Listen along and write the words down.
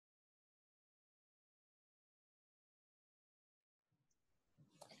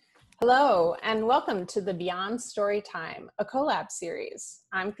Hello, and welcome to the Beyond Storytime, a collab series.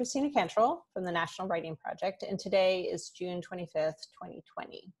 I'm Christina Cantrell from the National Writing Project, and today is June 25th,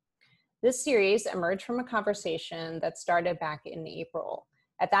 2020. This series emerged from a conversation that started back in April.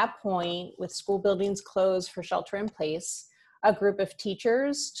 At that point, with school buildings closed for shelter in place, a group of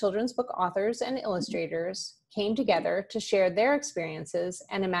teachers, children's book authors, and illustrators came together to share their experiences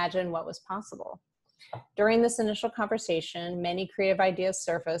and imagine what was possible. During this initial conversation, many creative ideas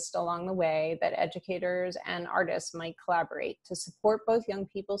surfaced along the way that educators and artists might collaborate to support both young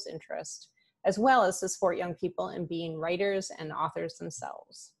people's interest, as well as to support young people in being writers and authors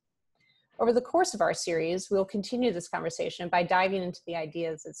themselves. Over the course of our series, we'll continue this conversation by diving into the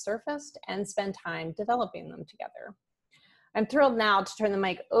ideas that surfaced and spend time developing them together. I'm thrilled now to turn the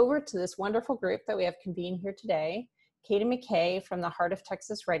mic over to this wonderful group that we have convened here today. Katie McKay from the Heart of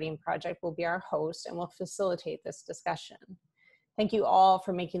Texas Writing Project will be our host and will facilitate this discussion. Thank you all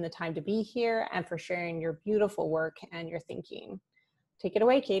for making the time to be here and for sharing your beautiful work and your thinking. Take it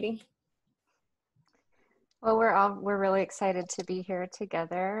away, Katie. Well, we're really excited to be here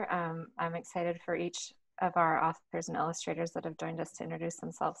together. I'm excited for each of our authors and illustrators that have joined us to introduce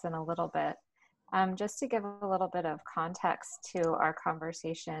themselves in a little bit. Just to give a little bit of context to our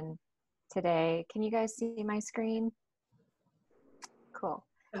conversation today, can you guys see my screen? Cool.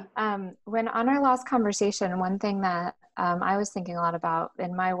 When on our last conversation, one thing that I was thinking a lot about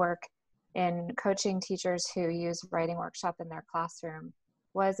in my work in coaching teachers who use writing workshop in their classroom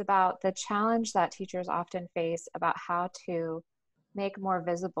was about the challenge that teachers often face about how to make more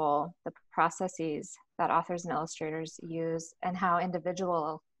visible the processes that authors and illustrators use and how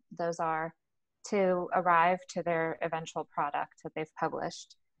individual those are to arrive to their eventual product that they've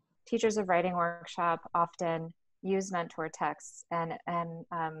published. Teachers of writing workshop often use mentor texts and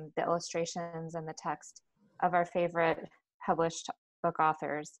the illustrations and the text of our favorite published book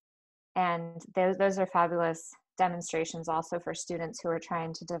authors. And those are fabulous demonstrations also for students who are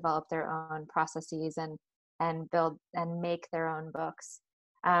trying to develop their own processes and build and make their own books.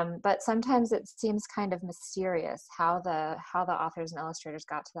 But sometimes it seems kind of mysterious how the authors and illustrators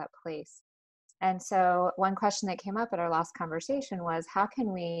got to that place. And so one question that came up at our last conversation was, how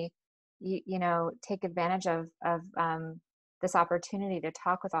can we take advantage of this opportunity to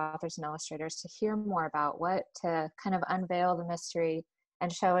talk with authors and illustrators to hear more about to kind of unveil the mystery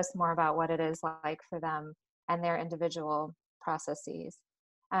and show us more about what it is like for them and their individual processes.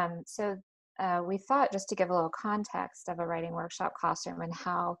 So we thought, just to give a little context of a writing workshop classroom and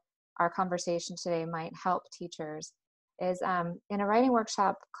how our conversation today might help teachers, is in a writing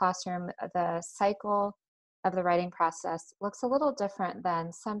workshop classroom, the cycle of the writing process looks a little different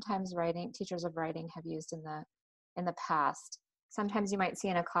than sometimes teachers of writing have used in the past. Sometimes you might see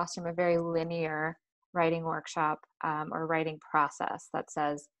in a classroom a very linear writing workshop or writing process that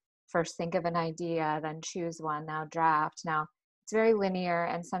says, first think of an idea, then choose one, now draft. Now it's very linear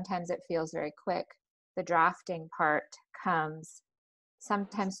and sometimes it feels very quick. The drafting part comes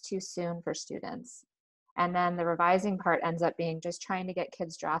sometimes too soon for students. And then the revising part ends up being just trying to get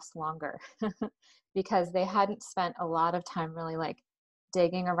kids' drafts longer because they hadn't spent a lot of time really like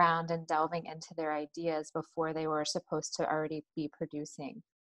digging around and delving into their ideas before they were supposed to already be producing.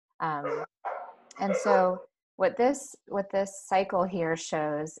 And so what this cycle here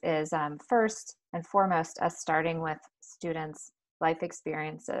shows is first and foremost us starting with students' life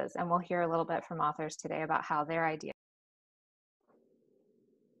experiences. And we'll hear a little bit from authors today about how their ideas.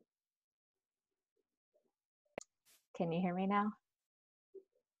 Can you hear me now?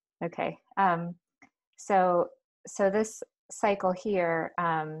 Okay. So this cycle here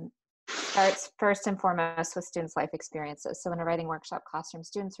starts first and foremost with students' life experiences. So in a writing workshop classroom,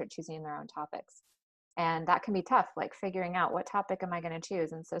 students are choosing their own topics. And that can be tough, like figuring out what topic am I going to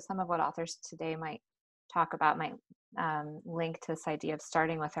choose. And so some of what authors today might talk about might link to this idea of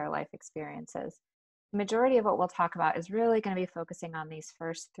starting with our life experiences. The majority of what we'll talk about is really going to be focusing on these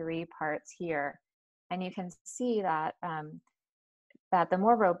first three parts here. And you can see that that the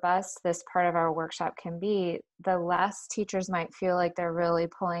more robust this part of our workshop can be, the less teachers might feel like they're really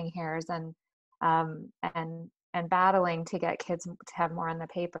pulling hairs and battling to get kids to have more on the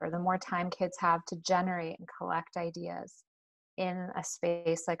paper. The more time kids have to generate and collect ideas in a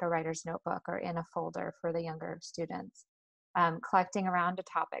space like a writer's notebook or in a folder for the younger students, collecting around a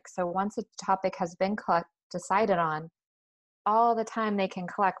topic. So once a topic has been decided on, all the time they can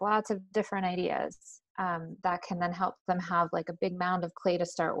collect lots of different ideas that can then help them have like a big mound of clay to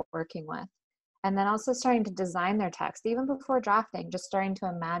start working with. And then also starting to design their text, even before drafting, just starting to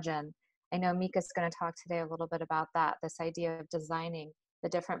imagine. I know Mika's going to talk today a little bit about that, this idea of designing the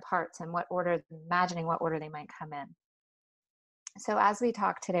different parts and what order, imagining what order they might come in. So as we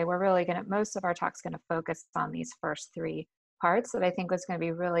talk today, we're really most of our talk's going to focus on these first three parts that I think was going to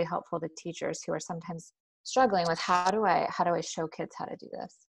be really helpful to teachers who are sometimes struggling with how do I show kids how to do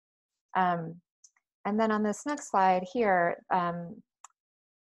this. And then on this next slide here,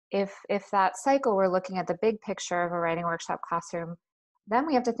 if that cycle, we're looking at the big picture of a writing workshop classroom, then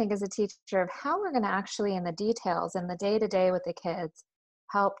we have to think as a teacher of how we're going to actually, in the details, in the day-to-day with the kids,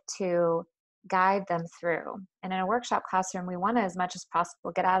 help to guide them through. And in a workshop classroom, we want to, as much as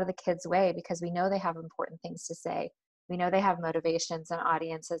possible, get out of the kids' way, because we know they have important things to say. We know they have motivations and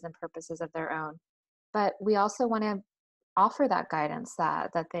audiences and purposes of their own. But we also want to offer that guidance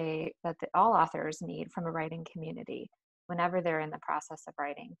that all authors need from a writing community whenever they're in the process of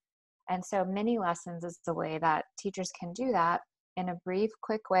writing. And so mini lessons is the way that teachers can do that in a brief,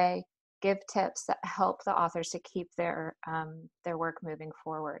 quick way, give tips that help the authors to keep their work moving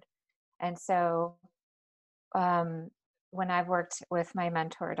forward. And so when I've worked with my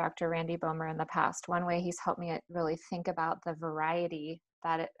mentor, Dr. Randy Bomer, in the past, one way he's helped me really think about the variety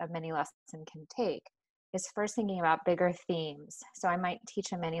that a mini lesson can take is first thinking about bigger themes. So I might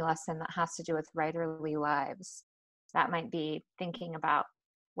teach a mini lesson that has to do with writerly lives. That might be thinking about,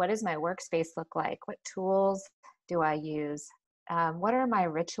 what does my workspace look like? What tools do I use? What are my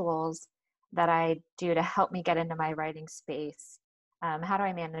rituals that I do to help me get into my writing space? How do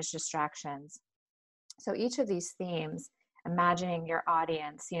I manage distractions? So each of these themes, imagining your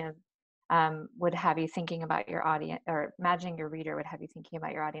audience, would have you thinking about your audience, or imagining your reader would have you thinking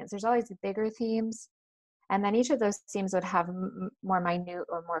about your audience. There's always bigger themes. And then each of those themes would have more minute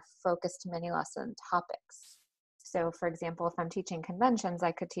or more focused mini lesson topics. So for example, if I'm teaching conventions,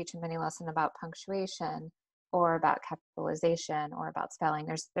 I could teach a mini lesson about punctuation, or about capitalization, or about spelling.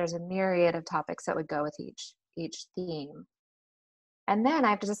 There's a myriad of topics that would go with each theme. And then I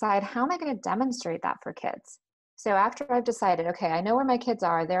have to decide, how am I going to demonstrate that for kids? So after I've decided, okay, I know where my kids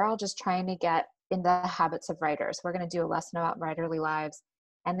are, they're all just trying to get in the habits of writers. We're going to do a lesson about writerly lives,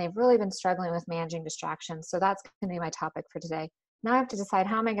 and they've really been struggling with managing distractions. So that's going to be my topic for today. Now I have to decide,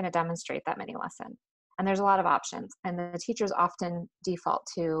 how am I going to demonstrate that mini lesson? And there's a lot of options, and the teachers often default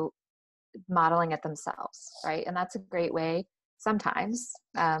to modeling it themselves, right? And that's a great way sometimes.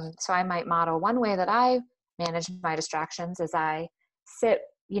 So I might model one way that I manage my distractions is I sit,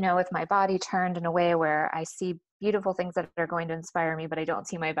 with my body turned in a way where I see beautiful things that are going to inspire me, but I don't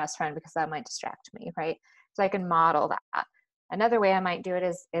see my best friend because that might distract me, right? So I can model that. Another way I might do it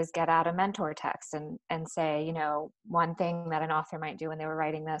is get out a mentor text and say, one thing that an author might do when they were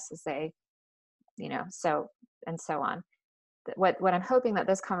writing this is say, so, and so on. What I'm hoping that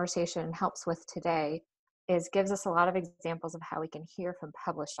this conversation helps with today is gives us a lot of examples of how we can hear from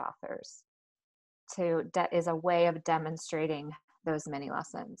published authors is a way of demonstrating those mini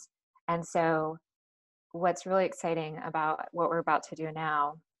lessons. And so what's really exciting about what we're about to do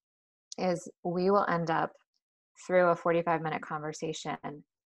now is we will end up, through a 45-minute conversation,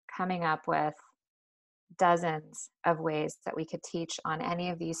 coming up with dozens of ways that we could teach on any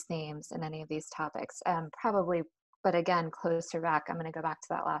of these themes and any of these topics. Probably, but again, closer back, I'm going to go back to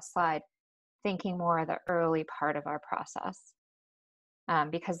that last slide, thinking more of the early part of our process,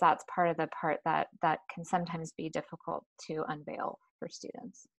 because that's part of the part that can sometimes be difficult to unveil for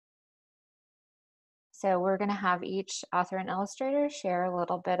students. So we're going to have each author and illustrator share a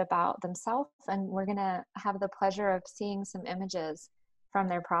little bit about themselves, and we're going to have the pleasure of seeing some images from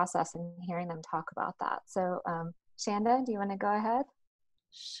their process and hearing them talk about that. So Shanda, do you want to go ahead?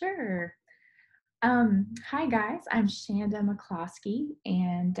 Sure. Hi guys, I'm Shanda McCloskey,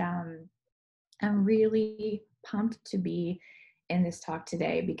 and I'm really pumped to be in this talk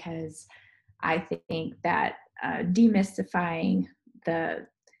today because I think that demystifying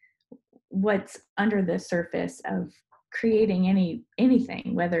what's under the surface of creating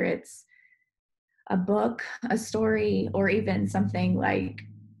anything, whether it's a book, a story, or even something like,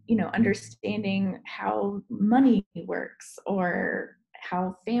 understanding how money works, or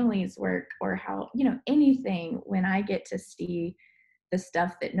how families work, or how, anything, when I get to see the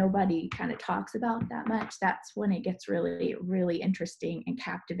stuff that nobody kind of talks about that much, that's when it gets really, really interesting and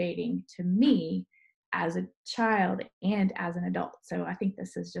captivating to me as a child and as an adult. So I think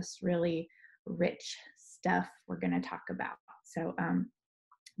this is just really rich stuff we're going to talk about. So,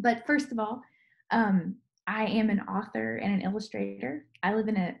 but first of all, I am an author and an illustrator. I live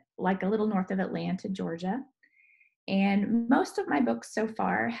in a little north of Atlanta, Georgia. And most of my books so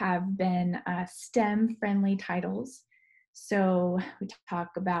far have been STEM-friendly titles. So we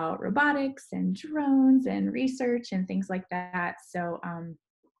talk about robotics and drones and research and things like that. So,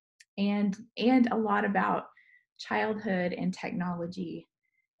 and a lot about childhood and technology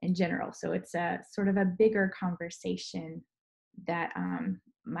in general. So it's a sort of a bigger conversation that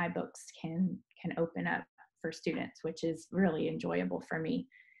my books can open up for students, which is really enjoyable for me.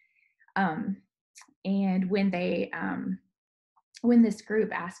 And when when this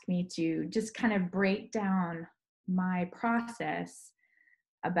group asked me to just kind of break down my process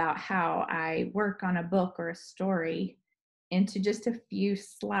about how I work on a book or a story into just a few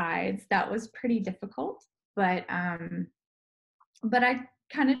slides, that was pretty difficult, but I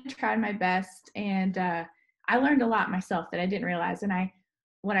kind of tried my best, and I learned a lot myself that I didn't realize. And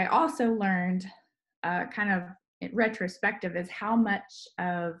what I also learned kind of in retrospective is how much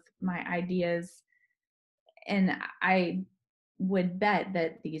of my ideas, and I would bet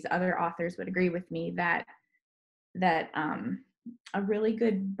that these other authors would agree with me, that a really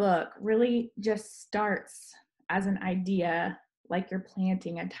good book really just starts as an idea, like you're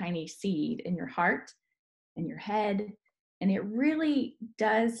planting a tiny seed in your heart, in your head, and it really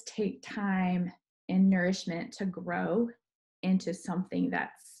does take time and nourishment to grow into something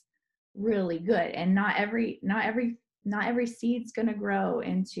that's really good. And not every seed's going to grow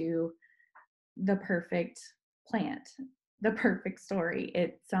into the perfect plant, the perfect story.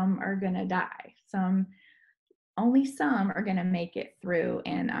 Some are going to die. Only some are going to make it through.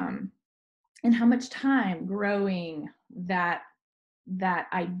 And how much time growing that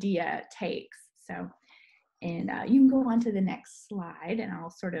idea takes. So, and you can go on to the next slide, and I'll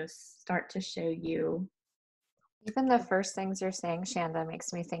sort of start to show you. Even the first things you're saying, Shanda,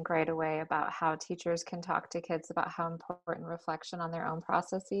 makes me think right away about how teachers can talk to kids about how important reflection on their own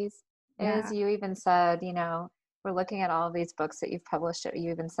processes is. You even said, we're looking at all of these books that you've published.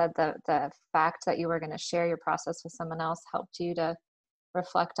 You even said the fact that you were going to share your process with someone else helped you to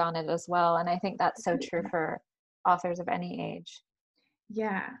reflect on it as well. And I think that's so true for authors of any age.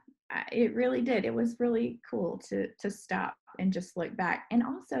 Yeah, it really did. It was really cool to stop and just look back. And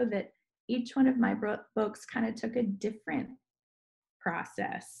also that each one of my books kind of took a different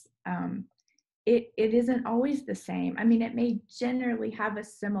process. It isn't always the same. I mean, it may generally have a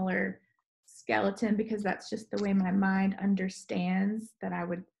similar skeleton because that's just the way my mind understands that I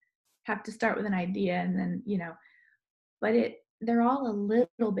would have to start with an idea and then, but they're all a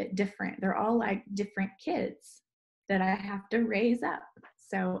little bit different. They're all like different kids that I have to raise up.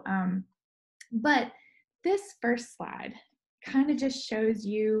 So, but this first slide kind of just shows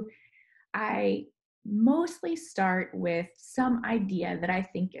you, I mostly start with some idea that I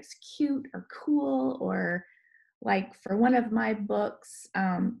think is cute or cool, or like for one of my books,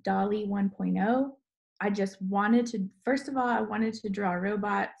 Dolly 1.0, I just wanted to, first of all, I wanted to draw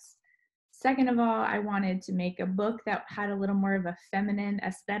robots. Second of all, I wanted to make a book that had a little more of a feminine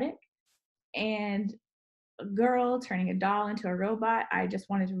aesthetic. And a girl turning a doll into a robot, I just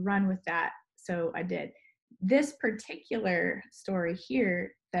wanted to run with that. So I did. This particular story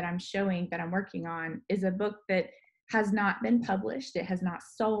here that I'm showing, that I'm working on, is a book that has not been published. It has not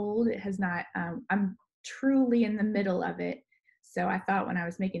sold. It has not, I'm truly in the middle of it. So I thought when I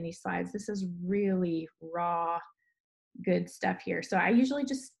was making these slides, this is really raw, good stuff here. So I usually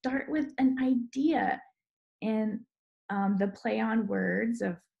just start with an idea, and the play on words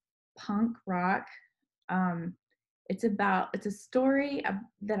of punk rock. It's a story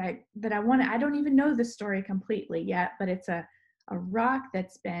that I want to, I don't even know the story completely yet, but it's a rock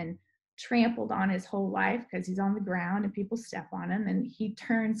that's been trampled on his whole life because he's on the ground and people step on him, and he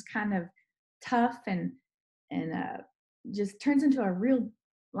turns kind of tough and just turns into a real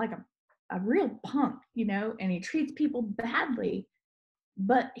punk, and he treats people badly,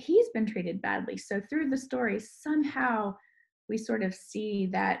 but he's been treated badly. So through the story, somehow we sort of see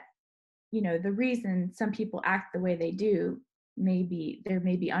that, the reason some people act the way they do, there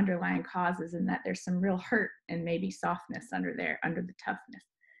may be underlying causes, and that there's some real hurt and maybe softness under the toughness.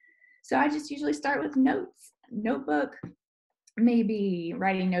 So I just usually start with notebook, maybe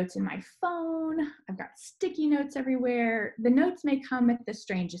writing notes in my phone. I've got sticky notes everywhere. The notes may come at the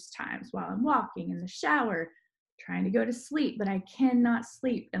strangest times, while I'm walking, in the shower, trying to go to sleep, but I cannot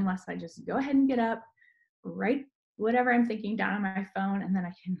sleep unless I just go ahead and get up, write whatever I'm thinking down on my phone, and then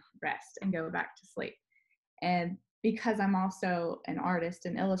I can rest and go back to sleep. And because I'm also an artist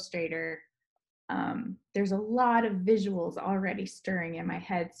and illustrator, there's a lot of visuals already stirring in my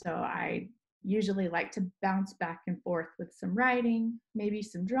head. So I usually like to bounce back and forth with some writing, maybe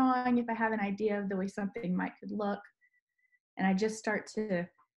some drawing if I have an idea of the way something could look. And I just start to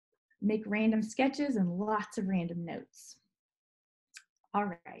make random sketches and lots of random notes. All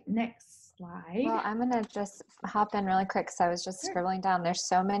right, next slide. Well, I'm going to just hop in really quick because I was just scribbling down. There's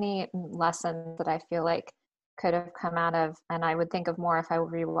so many lessons that I feel like could have come out of, and I would think of more if I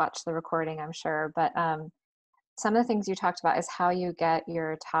rewatched the recording, I'm sure. But some of the things you talked about is how you get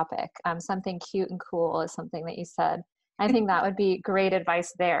your topic. Something cute and cool is something that you said. I think that would be great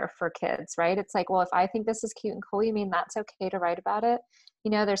advice there for kids, right? It's like, well, if I think this is cute and cool, you mean that's okay to write about it?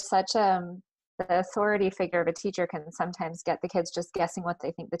 There's such the authority figure of a teacher can sometimes get the kids just guessing what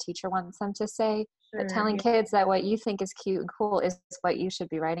they think the teacher wants them to say. Sure, but telling kids that what you think is cute and cool is what you should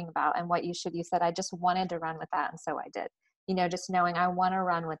be writing about, and what you said, I just wanted to run with that, and so I did. Just knowing I want to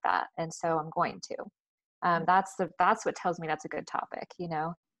run with that, and so I'm going to. That's what tells me that's a good topic.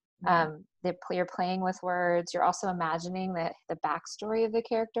 You're playing with words. You're also imagining the backstory of the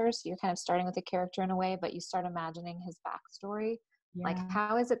character. So you're kind of starting with the character in a way, but you start imagining his backstory. Yeah. Like,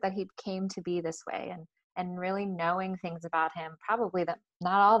 how is it that he came to be this way? And really knowing things about him, probably that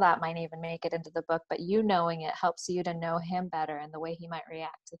not all that might even make it into the book, but knowing it helps you to know him better and the way he might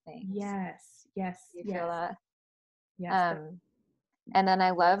react to things. Yes. You feel that? Yes. And then I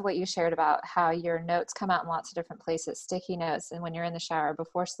love what you shared about how your notes come out in lots of different places, sticky notes, and when you're in the shower,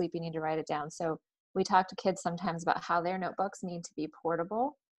 before sleep, you need to write it down. So we talk to kids sometimes about how their notebooks need to be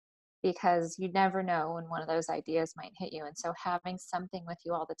portable, because you never know when one of those ideas might hit you. And so having something with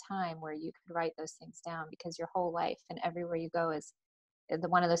you all the time where you could write those things down, because your whole life and everywhere you go is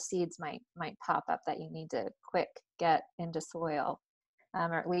one of those seeds might pop up that you need to quick get into soil,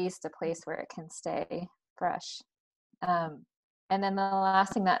 or at least a place where it can stay fresh. And then the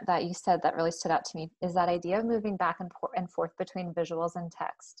last thing that you said that really stood out to me is that idea of moving back and forth between visuals and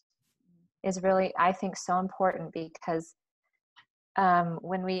text is really, I think, so important, because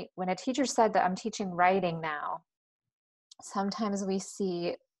when a teacher said that I'm teaching writing now, sometimes we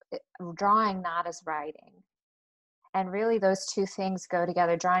see drawing not as writing. And really those two things go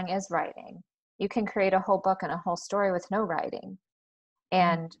together. Drawing is writing. You can create a whole book and a whole story with no writing.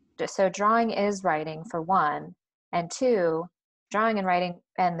 And so drawing is writing, for one, and two, drawing and writing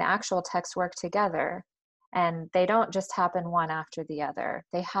and the actual text work together, and they don't just happen one after the other,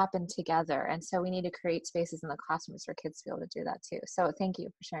 they happen together. And so we need to create spaces in the classrooms for kids to be able to do that too. So thank you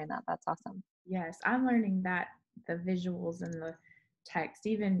for sharing that. That's awesome. Yes, I'm learning that the visuals and the text,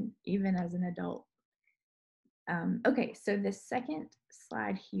 even as an adult. Okay, so the second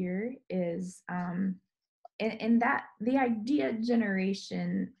slide here is in that the idea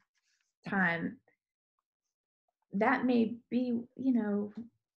generation time, that may be,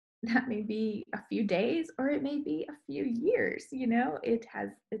 that may be a few days, or it may be a few years.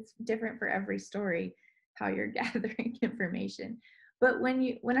 It's different for every story how you're gathering information. But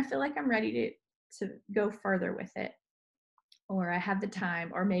when I feel like I'm ready to go further with it, or I have the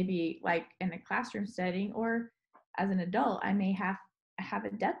time, or maybe like in a classroom setting, or as an adult, I may have a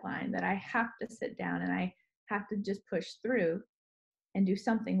deadline that I have to sit down and I have to just push through and do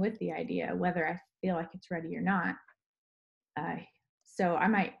something with the idea, whether I feel like it's ready or not. So I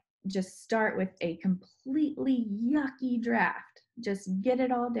might just start with a completely yucky draft. Just get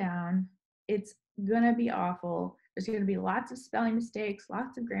it all down. It's gonna be awful. There's gonna be lots of spelling mistakes,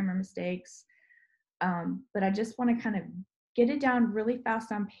 lots of grammar mistakes. But I just want to kind of get it down really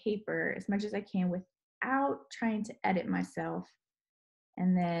fast on paper as much as I can without trying to edit myself.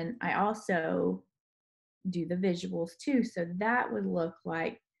 And then I also do the visuals too. So that would look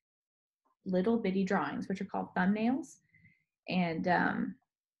like little bitty drawings, which are called thumbnails. And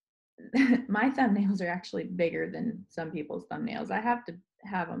my thumbnails are actually bigger than some people's thumbnails. I have to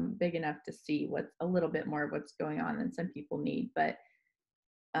have them big enough to see what's a little bit more of what's going on than some people need. But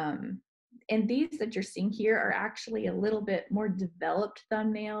and these that you're seeing here are actually a little bit more developed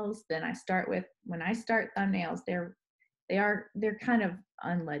thumbnails than I start with. When I start thumbnails, they're kind of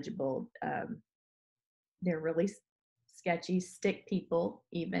unlegible. They're really sketchy, stick people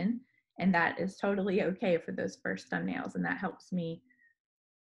even, and that is totally okay for those first thumbnails, and that helps me.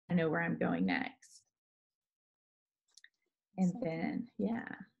 I know where I'm going next. And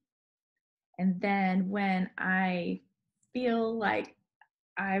then when I feel like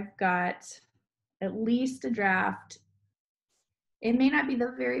I've got at least a draft, it may not be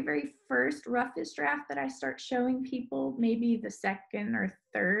the very, very first roughest draft that I start showing people, maybe the second or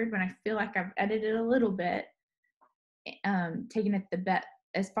third, when I feel like I've edited a little bit, taking it the bet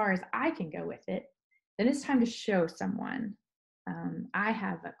as far as I can go with it, then it's time to show someone. I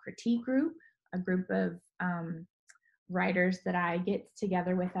have a critique group, a group of writers that I get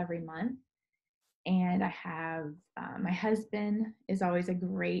together with every month. And I have my husband is always a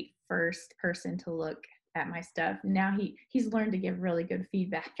great first person to look at my stuff. Now he's learned to give really good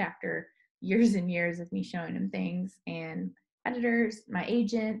feedback after years and years of me showing him things, and editors, my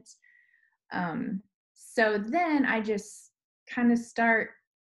agent. So then I just kind of start,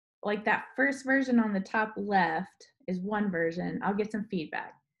 like that first version on the top left is one version. I'll get some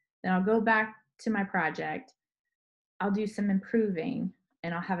feedback. Then I'll go back to my project. I'll do some improving,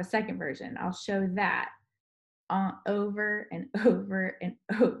 and I'll have a second version. I'll show that. over and over and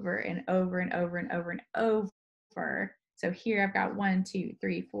over and over and over and over and over. So here I've got 1, 2,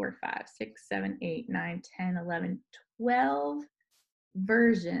 3, 4, 5, 6, 7, 8, 9, 10, 11, 12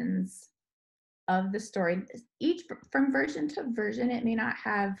 versions of the story. Each from version to version, it may not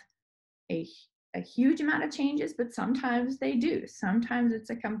have a huge amount of changes, but sometimes they do. Sometimes it's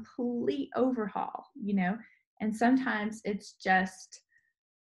a complete overhaul, you know, and sometimes it's just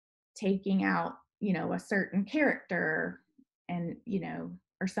taking out, you know, a certain character and, you know,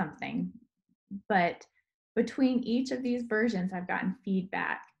 or something. But between each of these versions, I've gotten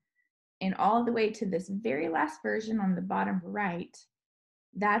feedback. And all the way to this very last version on the bottom right,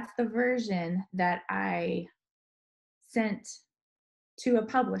 that's the version that I sent to a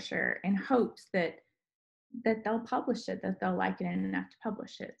publisher in hopes that they'll publish it, that they'll like it enough to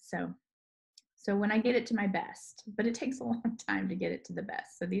publish it. So when I get it to my best, but it takes a long time to get it to the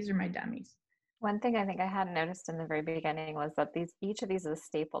best. So these are my dummies. One thing I think I hadn't noticed in the very beginning was that each of these is a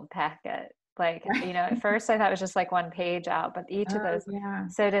stapled packet. Like, you know, at first I thought it was just like one page out, but each of those. Yeah.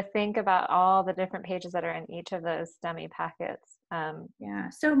 So to think about all the different pages that are in each of those dummy packets. Yeah.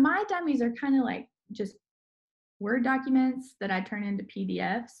 So my dummies are kind of like just Word documents that I turn into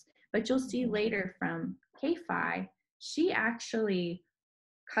PDFs, but you'll see later from K-Fai, she actually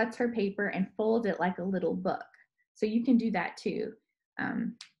cuts her paper and folds it like a little book. So you can do that too.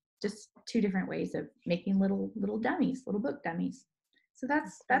 Just 2 different ways of making little dummies, little book dummies. So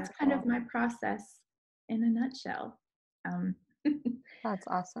that's kind of my process in a nutshell. That's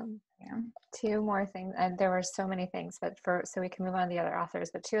awesome. Yeah. 2 more things, and there were so many things, but so we can move on to the other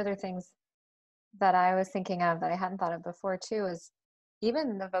authors, but 2 other things that I was thinking of that I hadn't thought of before too is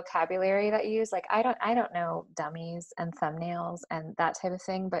even the vocabulary that you use. Like I don't know dummies and thumbnails and that type of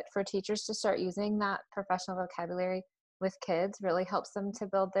thing, but for teachers to start using that professional vocabulary with kids really helps them to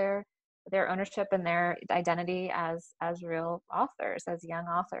build their ownership and their identity as real authors, as young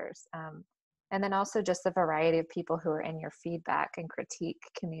authors. And then also just the variety of people who are in your feedback and critique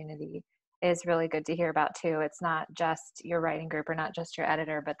community is really good to hear about too. It's not just your writing group or not just your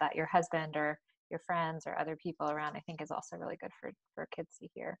editor, but that your husband or your friends or other people around, I think is also really good for kids to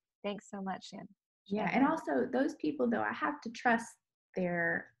hear. Thanks so much, Shan. Yeah, and also those people though, I have to trust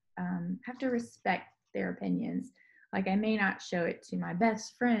have to respect their opinions. Like I may not show it to my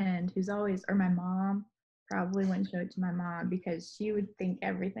best friend who's always, or my mom, probably wouldn't show it to my mom because she would think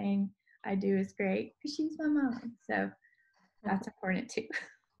everything I do is great because she's my mom. So that's important too.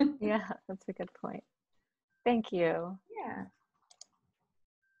 Yeah, that's a good point. Thank you. Yeah.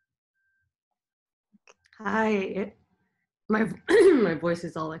 Hi, my my voice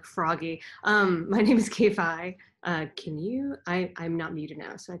is all like froggy. My name is K-Fai. I'm not muted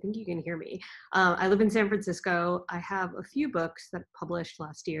now, so I think you can hear me. I live in San Francisco. I have a few books that published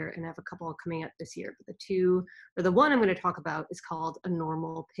last year, and I have a couple coming out this year. But the one I'm going to talk about is called A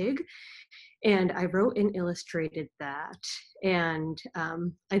Normal Pig, and I wrote and illustrated that. And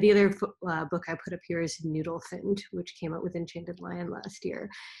the other book I put up here is Noodlefind, which came out with Enchanted Lion last year.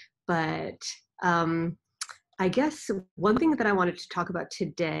 But I guess one thing that I wanted to talk about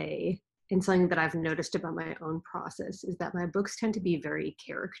today, and something that I've noticed about my own process, is that my books tend to be very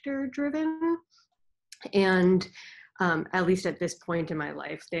character driven. And at least at this point in my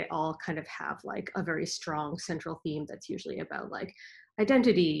life, they all kind of have like a very strong central theme that's usually about like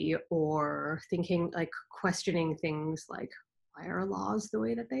identity or thinking, like questioning things like, why are laws the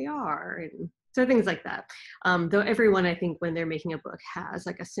way that they are? And so things like that. Though everyone, I think, when they're making a book has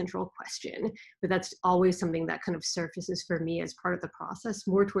like a central question, but that's always something that kind of surfaces for me as part of the process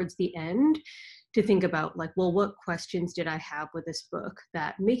more towards the end, to think about like, well, what questions did I have with this book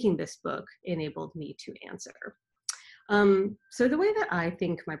that making this book enabled me to answer? So the way that I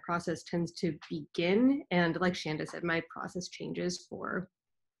think my process tends to begin, and like Shanda said, my process changes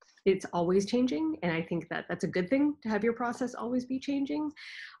it's always changing. And I think that that's a good thing to have your process always be changing.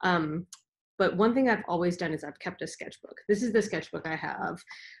 But one thing I've always done is I've kept a sketchbook. This is the sketchbook I have.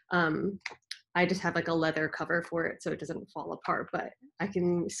 I just have like a leather cover for it so it doesn't fall apart, but I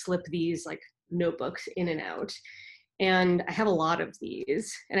can slip these like notebooks in and out. And I have a lot of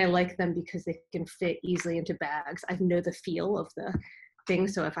these, and I like them because they can fit easily into bags. I know the feel of the thing.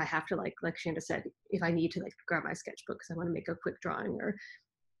 So if I have to like Shanda said, if I need to like grab my sketchbook because I want to make a quick drawing or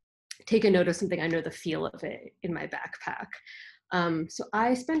take a note of something, I know the feel of it in my backpack. So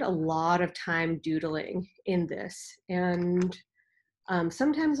I spend a lot of time doodling in this, and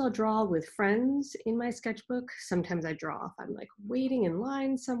sometimes I'll draw with friends in my sketchbook. Sometimes I draw if I'm like waiting in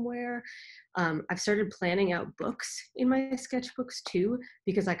line somewhere. I've started planning out books in my sketchbooks too,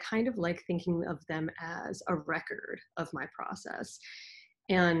 because I kind of like thinking of them as a record of my process.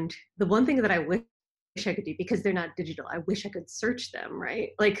 And the one thing that I wish I could do, because they're not digital. I wish I could search them, right?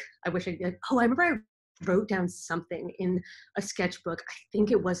 Like, I wish I could, oh, I remember I wrote down something in a sketchbook. I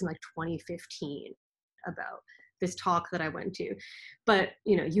think it was in like 2015 about this talk that I went to. But,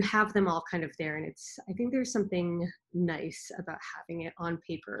 you know, you have them all kind of there, and I think there's something nice about having it on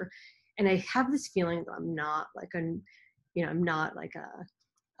paper. And I have this feeling that I'm not like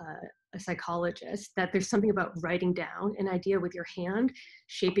a psychologist, that there's something about writing down an idea with your hand,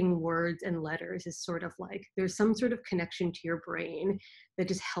 shaping words and letters is sort of like, there's some sort of connection to your brain that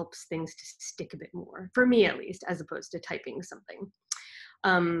just helps things to stick a bit more, for me at least, as opposed to typing something.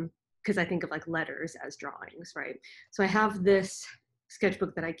 Because I think of like letters as drawings, right? So I have this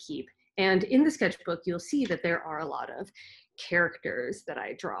sketchbook that I keep, and in the sketchbook, you'll see that there are a lot of characters that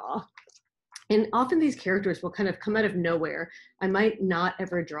I draw. And often these characters will kind of come out of nowhere. I might not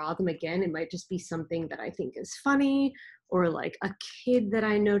ever draw them again. It might just be something that I think is funny, or like a kid that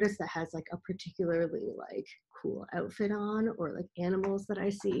I notice that has like a particularly like cool outfit on, or like animals that I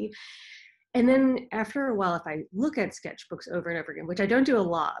see. And then after a while, if I look at sketchbooks over and over again, which I don't do a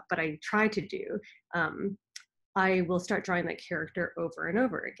lot, but I try to do, I will start drawing that character over and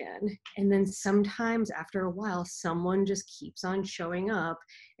over again. And then sometimes after a while, someone just keeps on showing up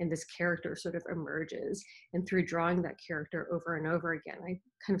and this character sort of emerges. And through drawing that character over and over again, I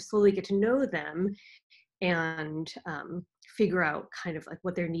kind of slowly get to know them and figure out kind of like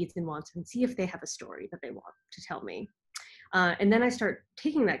what their needs and wants, and see if they have a story that they want to tell me. And then I start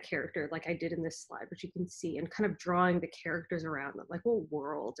taking that character, like I did in this slide, which you can see, and kind of drawing the characters around them, like what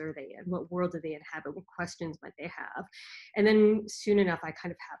world are they in? What world do they inhabit? What questions might they have? And then soon enough, I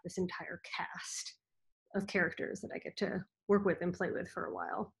kind of have this entire cast of characters that I get to work with and play with for a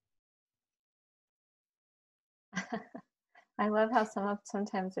while. I love how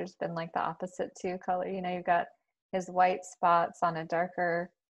sometimes there's been like the opposite too, color. You know, you've got his white spots on a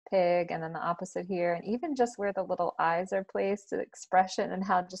darker pig, and then the opposite here, and even just where the little eyes are placed, the expression, and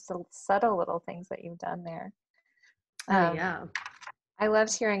how just the subtle little things that you've done there. Yeah. I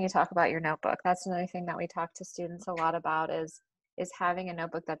loved hearing you talk about your notebook. That's another thing that we talk to students a lot about is having a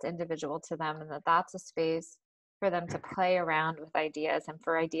notebook that's individual to them, and that's a space for them to play around with ideas, and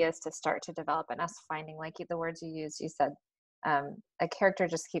for ideas to start to develop, and us finding, like the words you used, you said, a character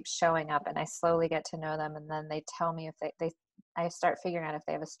just keeps showing up, and I slowly get to know them, and then they tell me if I start figuring out if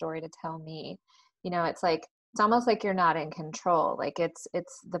they have a story to tell me. You know, it's almost like you're not in control. Like it's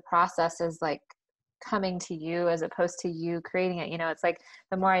the process is like coming to you as opposed to you creating it. You know, it's like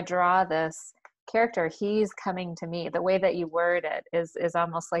the more I draw this character, he's coming to me. The way that you word it is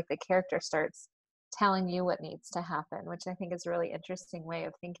almost like the character starts telling you what needs to happen, which I think is a really interesting way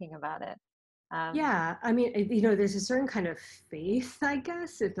of thinking about it. Yeah, I mean, you know, there's a certain kind of faith, I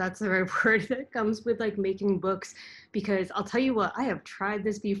guess, if that's the right word, that comes with like making books, because I'll tell you what, I have tried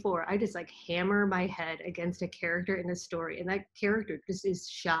this before. I just like hammer my head against a character in a story, and that character just is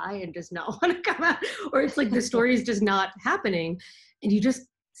shy and does not want to come out, or it's like the story is just not happening, and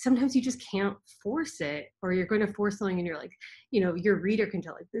sometimes you just can't force it, or you're going to force something and you're like, you know, your reader can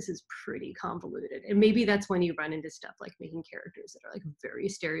tell like this is pretty convoluted. And maybe that's when you run into stuff like making characters that are like very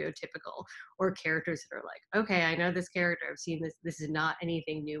stereotypical, or characters that are like, okay, I know this character, I've seen this is not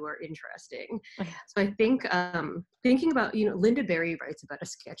anything new or interesting. So I think thinking about, you know, Linda Berry writes about a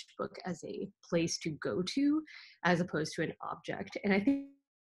sketchbook as a place to go to as opposed to an object. And I think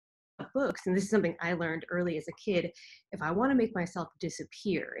books, and this is something I learned early as a kid, if I want to make myself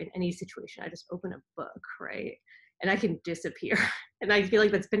disappear in any situation, I just open a book, right? And I can disappear. And I feel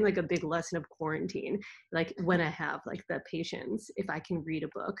like that's been like a big lesson of quarantine. Like when I have like the patience, if I can read a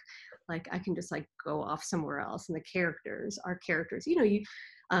book, like I can just like go off somewhere else, and the characters are characters. You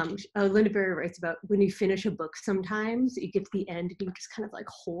know, Linda Berry writes about when you finish a book, sometimes you get to the end and you just kind of like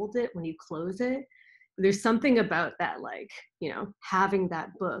hold it when you close it. There's something about that, like, you know, having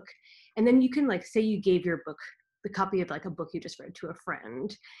that book. And then you can like say you gave your book, the copy of like a book you just read, to a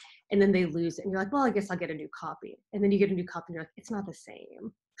friend, and then they lose it, and you're like, well, I guess I'll get a new copy. And then you get a new copy and you're like, it's not the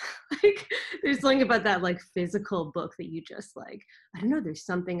same. Like there's something about that like physical book that you just like, I don't know, there's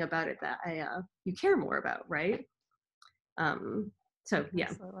something about it that you care more about, right? So yeah.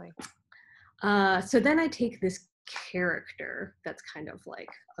 Absolutely. So then I take this character that's kind of like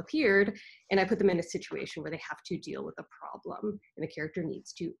appeared, and I put them in a situation where they have to deal with a problem, and the character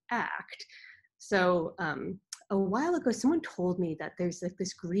needs to act. So a while ago, someone told me that there's like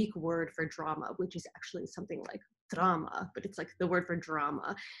this Greek word for drama, which is actually something like drama, but it's like the word for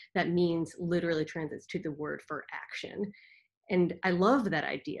drama that means, literally translates to the word for action. And I love that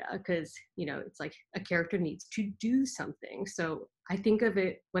idea because, you know, it's like a character needs to do something. So I think of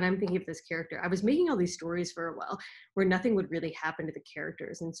it when I'm thinking of this character, I was making all these stories for a while where nothing would really happen to the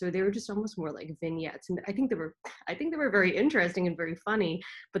characters. And so they were just almost more like vignettes. And I think they were very interesting and very funny,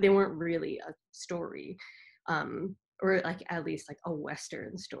 but they weren't really a story. Or like at least like a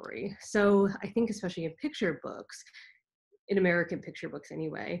Western story. So I think especially in picture books, in American picture books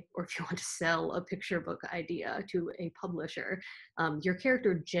anyway, or if you want to sell a picture book idea to a publisher, your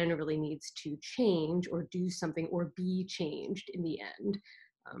character generally needs to change or do something or be changed in the end.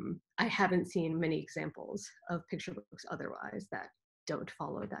 I haven't seen many examples of picture books otherwise that don't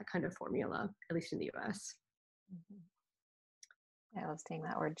follow that kind of formula, at least in the US. I was seeing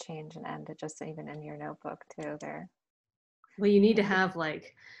that word change and end, just even in your notebook too there. Well, you need to have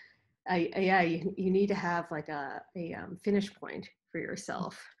like, you need to have like a finish point for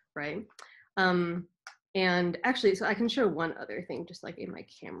yourself, right? And actually, so I can show one other thing just like in my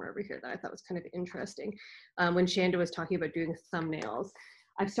camera over here that I thought was kind of interesting. When Shanda was talking about doing thumbnails,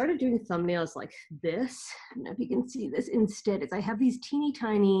 I've started doing thumbnails like this. I don't know if you can see this. Instead, I have these teeny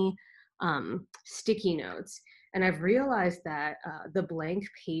tiny sticky notes, and I've realized that the blank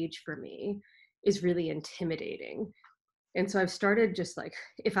page for me is really intimidating. And so I've started just like,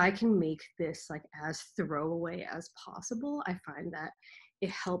 if I can make this like as throwaway as possible, I find that it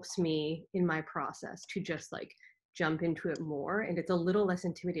helps me in my process to just like jump into it more. And it's a little less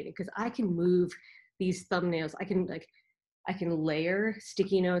intimidating because I can move these thumbnails. I can layer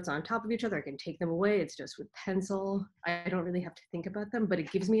sticky notes on top of each other. I can take them away. It's just with pencil. I don't really have to think about them, but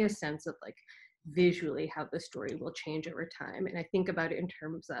it gives me a sense of like visually how the story will change over time. And I think about it in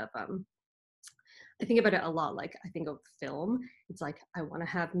terms of, I think about it a lot like I think of film. It's like I want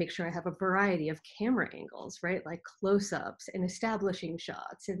to make sure I have a variety of camera angles, right? Like close-ups and establishing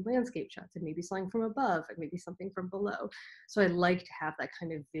shots and landscape shots and maybe something from above and maybe something from below. So I like to have that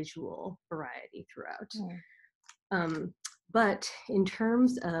kind of visual variety throughout. But in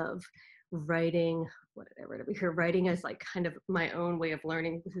terms of writing, what did I write over here? Writing as like kind of my own way of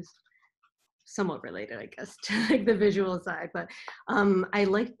learning. This is somewhat related, I guess, to like the visual side, but I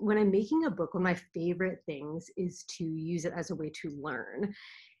like when I'm making a book, one of my favorite things is to use it as a way to learn.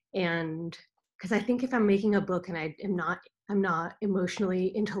 And because I think if I'm making a book and I'm not emotionally,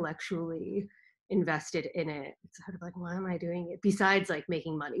 intellectually invested in it, it's sort of like, why am I doing it? Besides like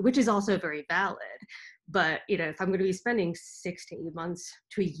making money, which is also very valid. But you know, if I'm going to be spending 6 to 8 months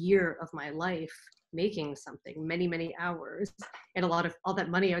to a year of my life making something, many hours, and a lot of all that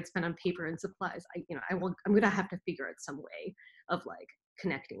money I would spend on paper and supplies, I'm going to have to figure out some way of like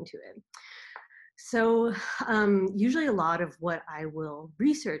connecting to it. So usually a lot of what I will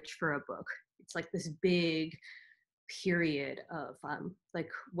research for a book, it's like this big period of like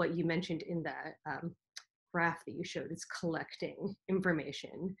what you mentioned in that graph that you showed, is collecting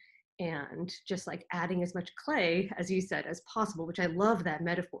information and just like adding as much clay, as you said, as possible, which I love that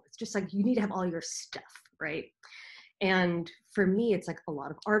metaphor. It's just like you need to have all your stuff, right? And for me, it's like a lot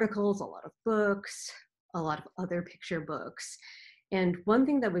of articles, a lot of books, a lot of other picture books. And one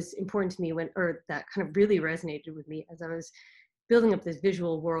thing that was important to me that kind of really resonated with me as I was building up this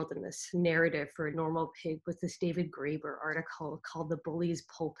visual world and this narrative for A Normal Pig was this David Graeber article called The Bully's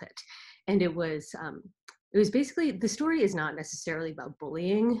Pulpit. And it was basically, the story is not necessarily about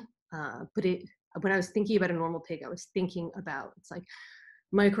bullying, but when I was thinking about A Normal Pig, I was thinking about, it's like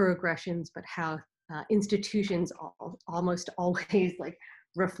microaggressions, but how institutions almost always like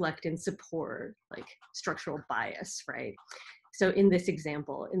reflect and support like structural bias, right? So in this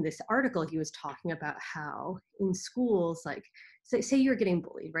example, in this article, he was talking about how in schools, like say you're getting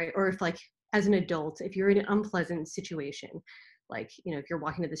bullied, right? Or if like as an adult, if you're in an unpleasant situation, like, you know, if you're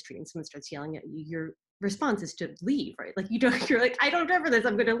walking to the street and someone starts yelling at you, your response is to leave, right? Like you're like, I don't remember this,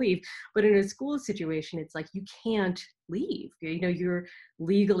 I'm going to leave. But in a school situation, it's like, you can't leave. You know, you're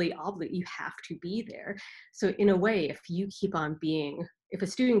legally obligated, you have to be there. So in a way, if a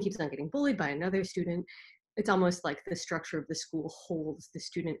student keeps on getting bullied by another student, it's almost like the structure of the school holds the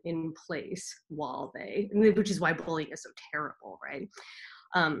student in place which is why bullying is so terrible, right?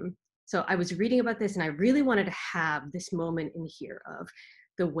 So I was reading about this and I really wanted to have this moment in here of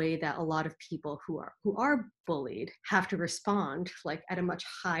the way that a lot of people who are bullied have to respond like at a much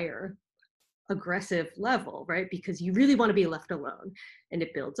higher aggressive level, right? Because you really want to be left alone, and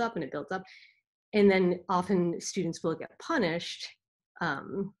it builds up and it builds up. And then often students will get punished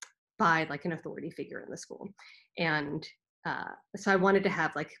by like an authority figure in the school. And so I wanted to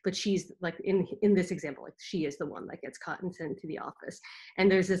have like, but she's like in this example, like she is the one that gets caught and sent to the office. And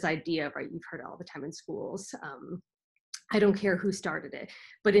there's this idea, right, you've heard all the time in schools, I don't care who started it.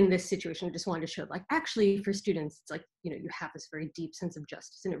 But in this situation, I just wanted to show, like, actually for students, it's like, you know, you have this very deep sense of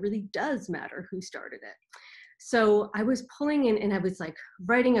justice, and it really does matter who started it. So I was pulling in, and I was like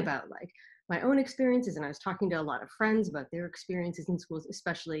writing about like my own experiences, and I was talking to a lot of friends about their experiences in schools,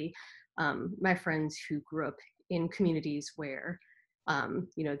 especially my friends who grew up in communities where,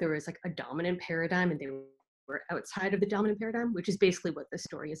 you know, there was like a dominant paradigm and they were outside of the dominant paradigm, which is basically what the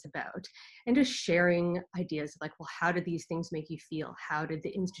story is about. And just sharing ideas like, well, how did these things make you feel? How did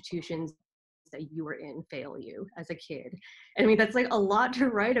the institutions that you were in fail you as a kid? And I mean, that's like a lot to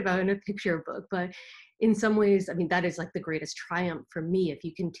write about in a picture book, but in some ways, I mean, that is like the greatest triumph for me, if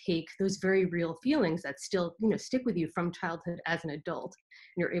you can take those very real feelings that still, you know, stick with you from childhood as an adult,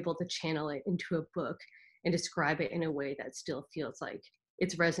 and you're able to channel it into a book and describe it in a way that still feels like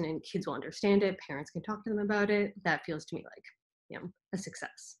it's resonant, kids will understand it, parents can talk to them about it. That feels to me like, you know, a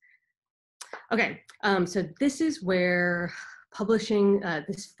success. Okay, so this is where publishing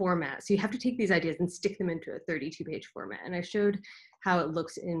this format, so you have to take these ideas and stick them into a 32-page format. And I showed how it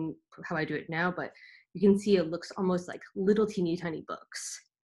looks in how I do it now, but you can see it looks almost like little teeny tiny books.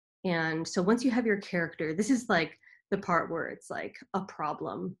 And so once you have your character, this is like the part where it's like a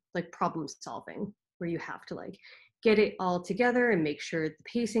problem, like problem solving, where you have to like get it all together and make sure the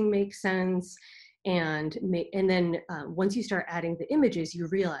pacing makes sense. And then once you start adding the images, you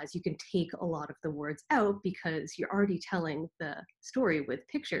realize you can take a lot of the words out because you're already telling the story with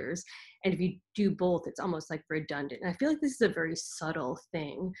pictures. And if you do both, it's almost like redundant. And I feel like this is a very subtle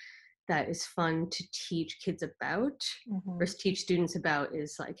thing that is fun to teach kids about, or teach students about,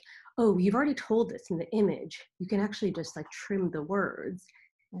 is like, oh, you've already told this in the image. You can actually just like trim the words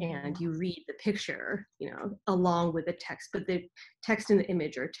and you read the picture, you know, along with the text, but the text and the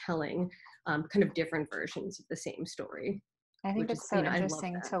image are telling kind of different versions of the same story. I think it's so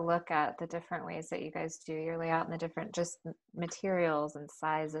interesting to look at the different ways that you guys do your layout and the different just materials and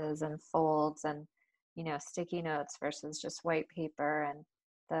sizes and folds and, you know, sticky notes versus just white paper, and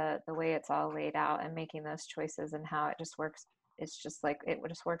the way it's all laid out and making those choices and how it just works. It's just like, it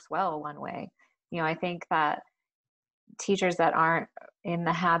just works well one way. You know, I think that teachers that aren't in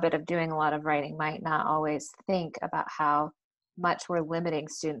the habit of doing a lot of writing might not always think about how much we're limiting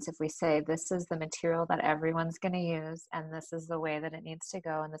students if we say this is the material that everyone's going to use and this is the way that it needs to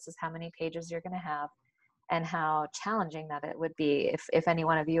go and this is how many pages you're going to have, and how challenging that it would be if any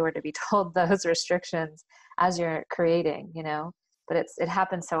one of you were to be told those restrictions as you're creating, you know. But it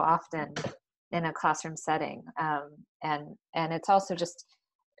happens so often in a classroom setting, and it's also just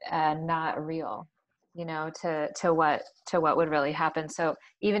not real, you know, to what would really happen. So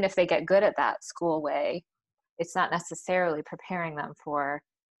even if they get good at that school way, it's not necessarily preparing them for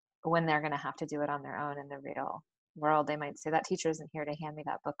when they're going to have to do it on their own in the real world. They might say, that teacher isn't here to hand me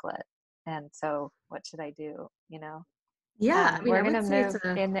that booklet, and so what should I do, you know? Yeah, I mean, we're going to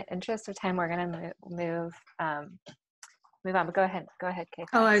move in the interest of time. We're going to move on, but go ahead, Kate.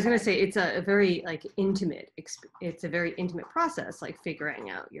 Oh, I was going to say, it's a very like intimate, it's a very intimate process, like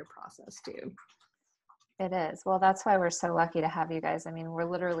figuring out your process too. It is. Well, that's why we're so lucky to have you guys. I mean, we're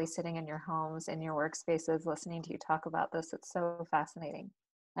literally sitting in your homes, in your workspaces, listening to you talk about this. It's so fascinating.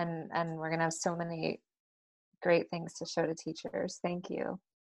 And we're going to have so many great things to show to teachers. Thank you.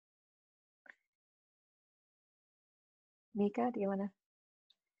 Mika, do you want to?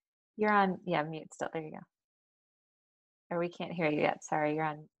 You're on, yeah, mute still. There you go. Or we can't hear you yet. Sorry,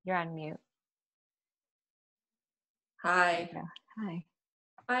 you're on mute. Hi. Hi.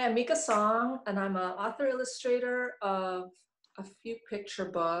 Hi, I'm Mika Song, and I'm an author illustrator of a few picture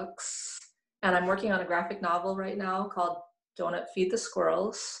books, and I'm working on a graphic novel right now called Don't Feed the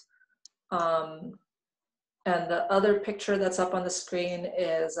Squirrels. And the other picture that's up on the screen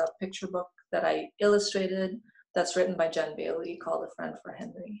is a picture book that I illustrated that's written by Jen Bailey called A Friend for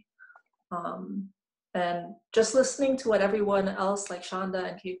Henry. And just listening to what everyone else like Shanda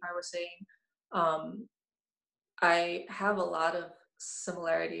and K-Fai were saying, I have a lot of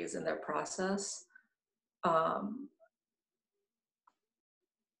similarities in their process.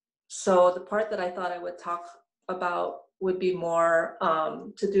 So the part that I thought I would talk about would be more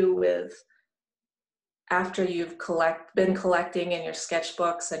to do with after you've been collecting in your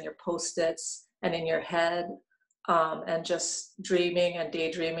sketchbooks and your Post-its and in your head, and just dreaming and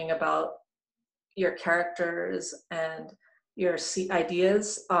daydreaming about your characters and your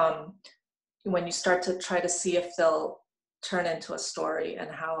ideas, when you start to try to see if they'll turn into a story, and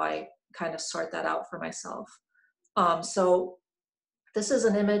how I kind of sort that out for myself. So this is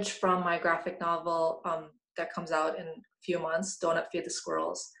an image from my graphic novel that comes out in a few months, Don't Feed the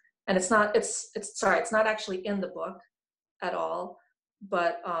Squirrels. And it's not actually in the book at all,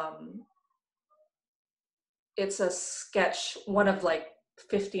 but it's a sketch, one of like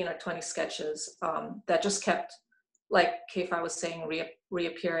 15 or 20 sketches that just kept, like K-Fai was saying,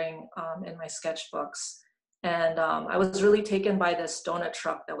 reappearing in my sketchbooks. And I was really taken by this donut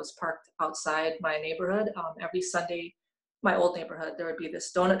truck that was parked outside my neighborhood. Every Sunday, my old neighborhood, there would be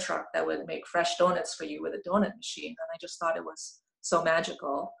this donut truck that would make fresh donuts for you with a donut machine. And I just thought it was so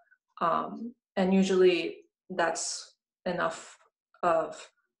magical. And usually that's enough of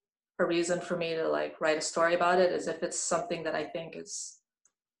a reason for me to like write a story about it, is if it's something that I think is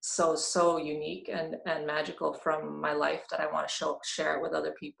so unique and magical from my life that I want to share it with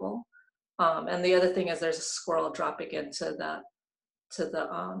other people. And the other thing is there's a squirrel dropping into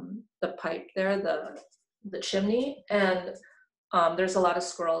the pipe there, the chimney, and there's a lot of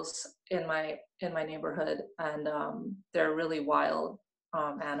squirrels in my neighborhood, and they're really wild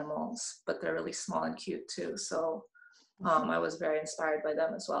animals, but they're really small and cute too. So I was very inspired by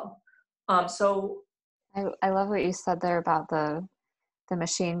them as well. So I love what you said there about the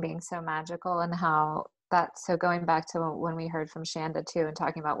machine being so magical, and how so going back to when we heard from Shanda too, and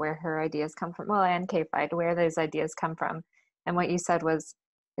talking about where her ideas come from, well, and K-Fai, where those ideas come from. And what you said was,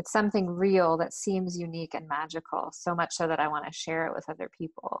 it's something real that seems unique and magical, so much so that I want to share it with other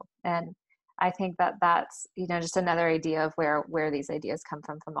people. And I think that that's, just another idea of where these ideas come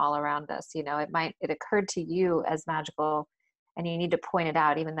from all around us. It occurred to you as magical, and you need to point it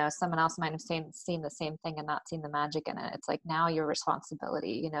out, even though someone else might have seen the same thing and not seen the magic in it. It's like now your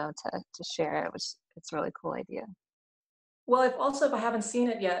responsibility, to share it, which it's a really cool idea. Well, if I haven't seen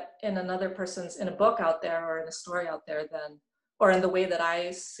it yet in in a book out there, or in a story out there, then, or in the way that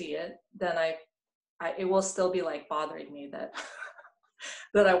I see it, then it will still be like bothering me that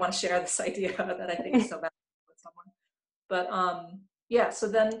that I want to share this idea that I think is so valuable with someone. But yeah, so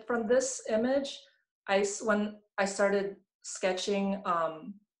then from this image, when I started sketching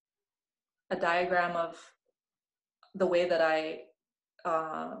a diagram of the way that I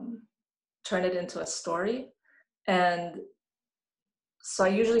turn it into a story. And so I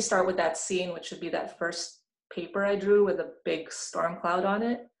usually start with that scene, which would be that first paper I drew with a big storm cloud on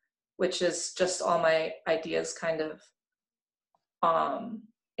it, which is just all my ideas kind of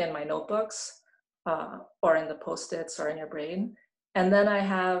in my notebooks or in the Post-its or in your brain. And then I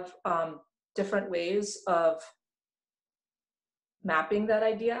have different ways of mapping that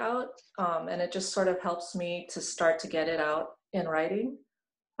idea out, and it just sort of helps me to start to get it out in writing.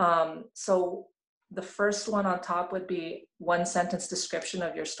 So the first one on top would be 1 sentence description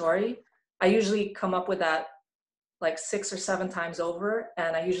of your story. I usually come up with that like 6 or 7 times over,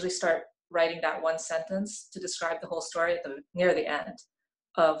 and I usually start writing that 1 sentence to describe the whole story near the end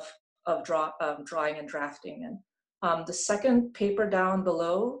of drawing and drafting. And the second paper down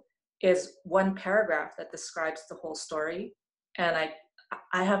below is 1 paragraph that describes the whole story. And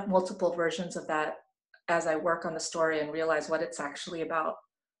I have multiple versions of that as I work on the story and realize what it's actually about.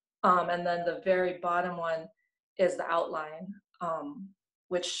 And then the very bottom one is the outline,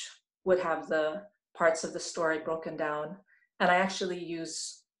 which would have the parts of the story broken down. And I usually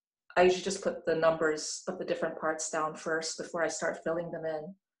just put the numbers of the different parts down first before I start filling them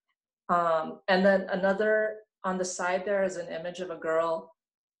in. And then another on the side there is an image of a girl,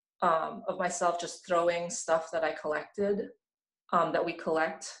 of myself just throwing stuff that I collected, that we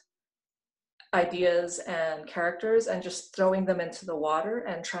collect, ideas and characters, and just throwing them into the water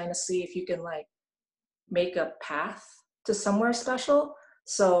and trying to see if you can like make a path to somewhere special.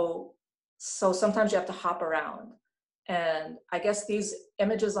 So sometimes you have to hop around. And I guess these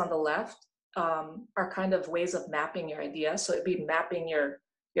images on the left are kind of ways of mapping your idea. So it'd be mapping your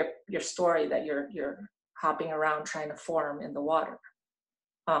story that you're hopping around trying to form in the water.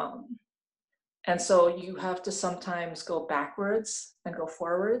 And so you have to sometimes go backwards and go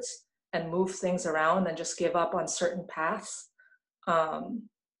forwards and move things around and just give up on certain paths. And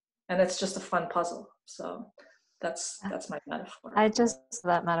it's just a fun puzzle. So that's my metaphor.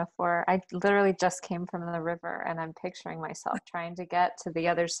 That metaphor, I literally just came from the river, and I'm picturing myself trying to get to the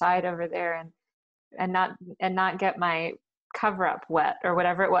other side over there and not get my cover up wet or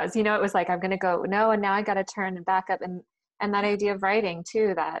whatever it was. It was like, I'm going to go, no, and now I got to turn and back up. And that idea of writing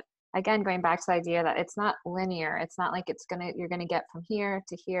too, that again, going back to the idea that it's not linear. It's not like you're going to get from here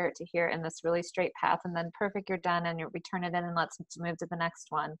to here to here in this really straight path, and then perfect, you're done, and we turn it in and let's move to the next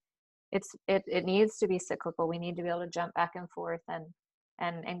one. It needs to be cyclical. We need to be able to jump back and forth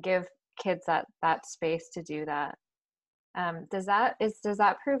and give kids that space to do that. Does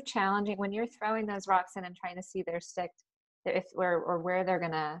that prove challenging when you're throwing those rocks in and trying to see their stick, or where they're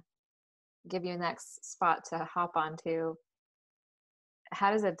gonna give you next spot to hop onto? How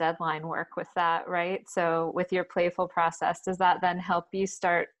does a deadline work with that, right? So with your playful process, does that then help you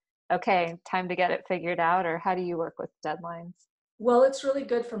start okay, time to get it figured out? Or how do you work with deadlines? Well, it's really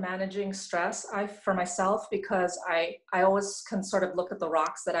good for managing stress for myself, because I always can sort of look at the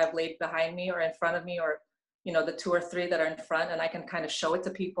rocks that I've laid behind me or in front of me, or, you know, the 2 or 3 that are in front, and I can kind of show it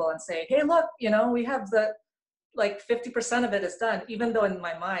to people and say, hey, look, you know, we have like 50% of it is done, even though in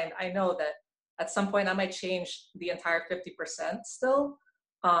my mind, I know that at some point I might change the entire 50% still.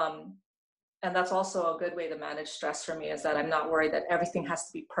 And that's also a good way to manage stress for me, is that I'm not worried that everything has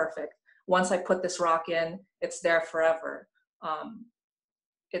to be perfect. Once I put this rock in, it's there forever.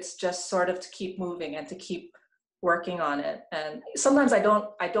 It's just sort of to keep moving and to keep working on it. And sometimes I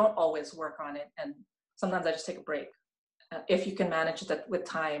don't always work on it. And sometimes I just take a break. If you can manage that with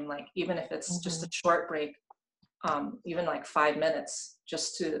time, like even if it's just a short break, even like 5 minutes,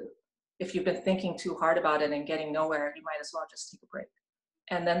 just to, if you've been thinking too hard about it and getting nowhere, you might as well just take a break.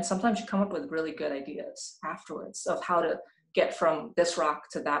 And then sometimes you come up with really good ideas afterwards of how to get from this rock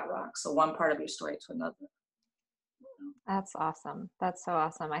to that rock. So one part of your story to another. That's awesome. That's so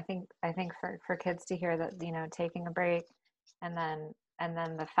awesome. I think for kids to hear that, you know, taking a break, and then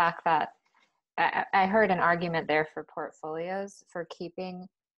the fact that I heard an argument there for portfolios, for keeping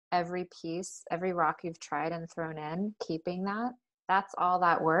every piece, every rock you've tried and thrown in, keeping that's all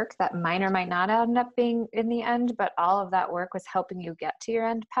that work that might or might not end up being in the end, but all of that work was helping you get to your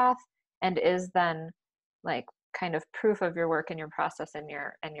end path, and is then like kind of proof of your work and your process and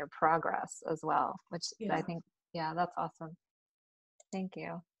your progress as well, which I think, yeah, that's awesome. Thank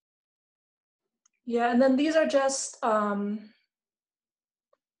you. Yeah, and then these are just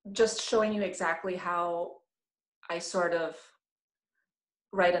showing you exactly how I sort of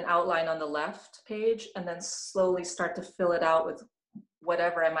write an outline on the left page and then slowly start to fill it out with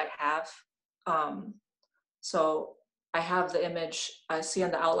whatever I might have. So I have the image, I see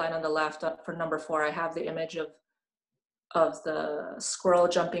on the outline on the left for number 4, I have the image of the squirrel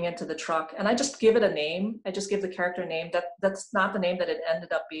jumping into the truck, and I just give it a name. I just give the character a name. That's not the name that it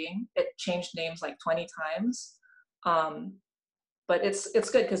ended up being. It changed names like 20 times. But it's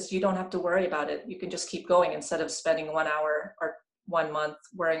good because you don't have to worry about it. You can just keep going instead of spending 1 hour or 1 month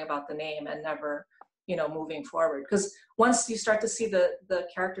worrying about the name and never, you know, moving forward. Because once you start to see the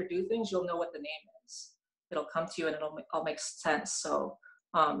character do things, you'll know what the name is. It'll come to you and it'll all make sense. So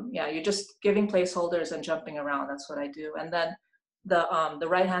yeah, you're just giving placeholders and jumping around. That's what I do. And then the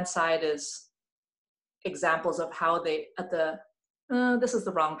right-hand side is examples of how they, this is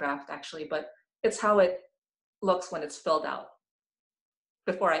the wrong draft actually, but it's how it looks when it's filled out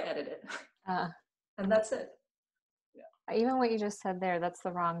before I edit it. And that's it. Yeah. Even what you just said there, that's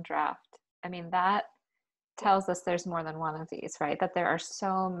the wrong draft. I mean, that tells us there's more than one of these, right? That there are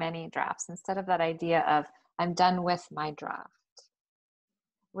so many drafts, instead of that idea of I'm done with my draft,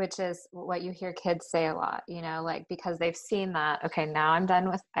 which is what you hear kids say a lot, you know, like, because they've seen that, okay, now I'm done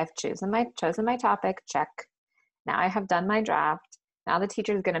with, I've chosen my topic, check. Now I have done my draft. Now the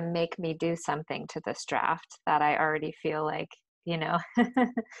teacher is going to make me do something to this draft that I already feel like, you know.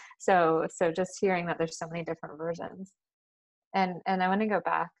 so just hearing that there's so many different versions. And I want to go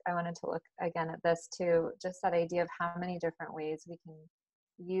back. I wanted to look again at this too, just that idea of how many different ways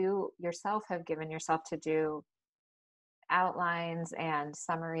you yourself have given yourself to do outlines and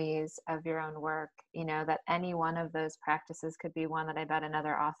summaries of your own work, you know, that any one of those practices could be one that I bet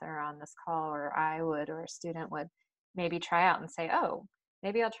another author on this call, or I would, or a student would maybe try out and say, oh,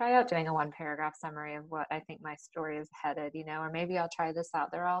 maybe I'll try out doing a 1-paragraph summary of what I think my story is headed, you know, or maybe I'll try this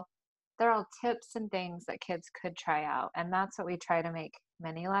out. They're all tips and things that kids could try out. And that's what we try to make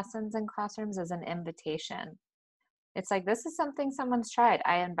many lessons in classrooms, as an invitation. It's like, this is something someone's tried.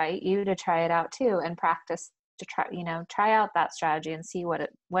 I invite you to try it out too, and practice to try out that strategy and see what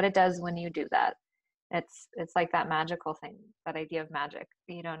it does when you do that. It's like that magical thing, that idea of magic.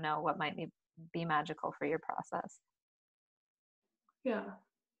 You don't know what might be magical for your process. Yeah.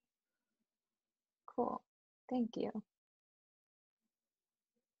 Cool. Thank you.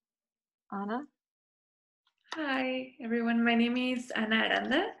 Ana? Hi, everyone. My name is Ana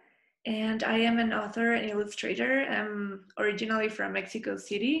Aranda, and I am an author and illustrator. I'm originally from Mexico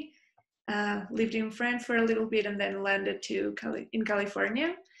City, lived in France for a little bit, and then landed in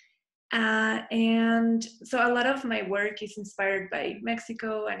California. And so a lot of my work is inspired by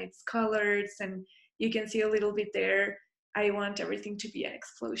Mexico and its colors, and you can see a little bit there. I want everything to be an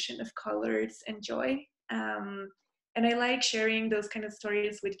explosion of colors and joy. And I like sharing those kind of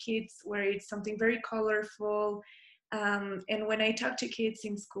stories with kids where it's something very colorful. And when I talk to kids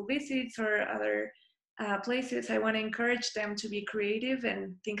in school visits or other places, I want to encourage them to be creative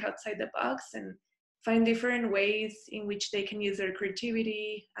and think outside the box and find different ways in which they can use their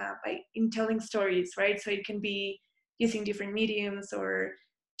creativity in telling stories, right? So it can be using different mediums or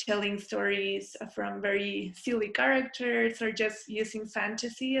telling stories from very silly characters, or just using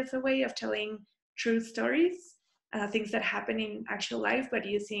fantasy as a way of telling true stories, things that happen in actual life, but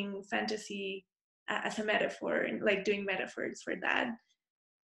using fantasy as a metaphor, and like doing metaphors for that.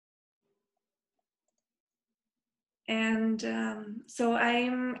 And so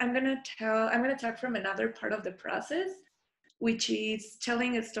I'm gonna talk from another part of the process, which is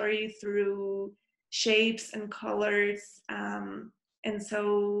telling a story through shapes and colors. And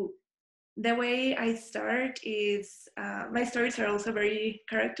so the way I start is my stories are also very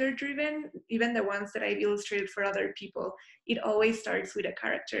character driven, even the ones that I've illustrated for other people. It always starts with a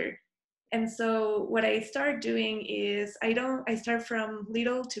character. And so what I start doing is I start from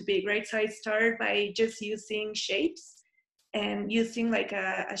little to big, right? So I start by just using shapes and using like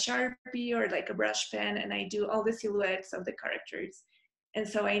a Sharpie or like a brush pen, and I do all the silhouettes of the characters. And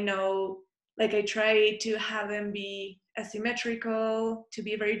so I know, like I try to have them be asymmetrical, to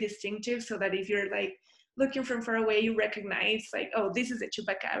be very distinctive, so that if you're like looking from far away, you recognize like, oh, this is a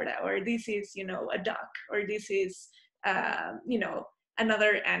chupacabra, or this is, you know, a duck, or this is, you know,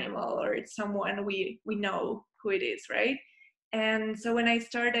 another animal, or it's someone we know who it is, right? And so when I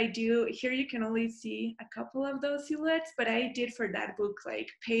start, I do, here you can only see a couple of those silhouettes, but I did for that book like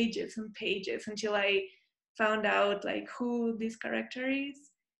pages and pages until I found out like who this character is.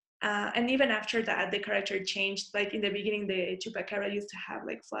 And even after that, the character changed. Like in the beginning, the chupacabra used to have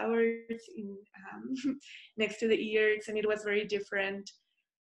like flowers in, next to the ears, and it was very different.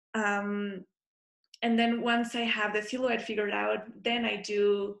 And then once I have the silhouette figured out, then I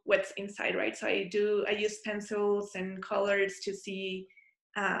do what's inside, right? So I use pencils and colors to see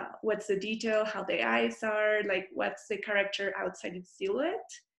what's the detail, how the eyes are, like what's the character outside its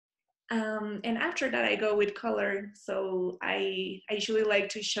silhouette. And after that, I go with color. So I usually like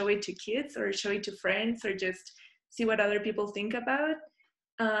to show it to kids or show it to friends or just see what other people think about.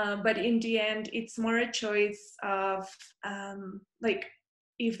 But in the end, it's more a choice of like,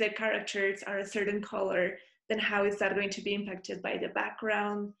 if the characters are a certain color, then how is that going to be impacted by the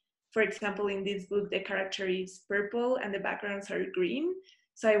background? For example, in this book, the character is purple and the backgrounds are green.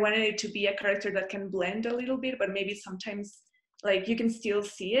 So I wanted it to be a character that can blend a little bit, but maybe sometimes like you can still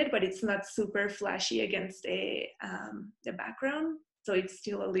see it, but it's not super flashy against the background. So it's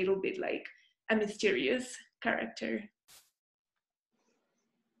still a little bit like a mysterious character.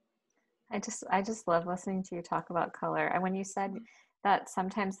 I just love listening to you talk about color. And when you said that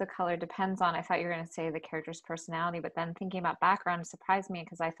sometimes the color depends on, I thought you were going to say the character's personality, but then thinking about background surprised me,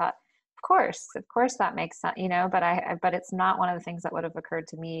 because I thought, of course that makes sense, you know, but it's not one of the things that would have occurred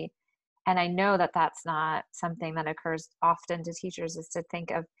to me. And I know that that's not something that occurs often to teachers, is to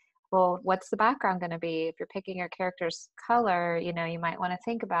think of, well, what's the background going to be? If you're picking your character's color, you know, you might want to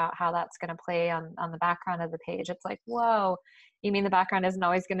think about how that's going to play on the background of the page. It's like, whoa, you mean the background isn't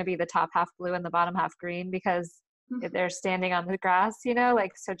always going to be the top half blue and the bottom half green because they're standing on the grass, you know,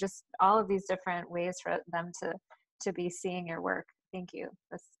 like, so just all of these different ways for them to be seeing your work. Thank you.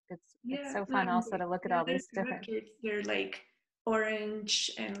 It's so fun also to look at all these different. They're like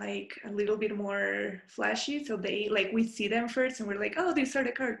orange and like a little bit more flashy. So they like, we see them first and we're like, oh, these are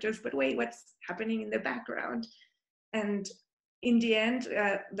the characters, but wait, what's happening in the background? And in the end,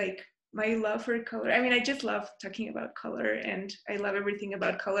 like my love for color, I mean, I just love talking about color and I love everything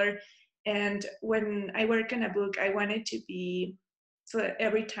about color. And when I work on a book, I want it to be so that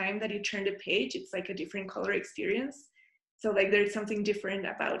every time that you turn the page, it's like a different color experience. So like there's something different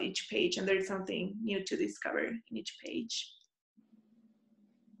about each page and there's something new to discover in each page.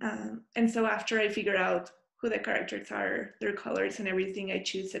 And so after I figure out who the characters are, their colors and everything, I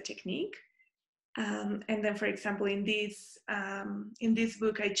choose a technique. And then, for example, in this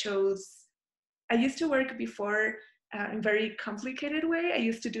book, I used to work before in a very complicated way. I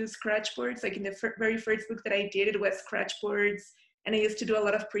used to do scratch boards. Like in the very first book that I did, it was scratch boards. And I used to do a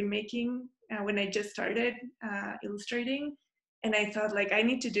lot of printmaking when I just started illustrating. And I thought, like, I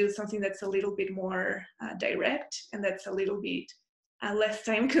need to do something that's a little bit more direct and that's a little bit less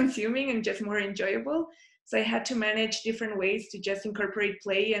time consuming and just more enjoyable. So I had to manage different ways to just incorporate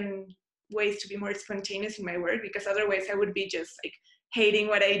play and ways to be more spontaneous in my work, because otherwise I would be just like hating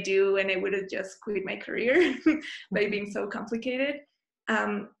what I do and I would have just quit my career by being so complicated.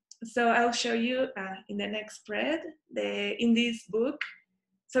 So I'll show you in the next spread, in this book.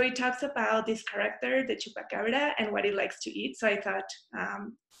 So it talks about this character, the chupacabra, and what it likes to eat. So I thought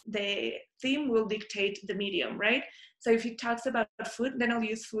the theme will dictate the medium, right? So if it talks about food, then I'll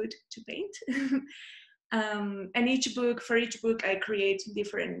use food to paint. And for each book, I create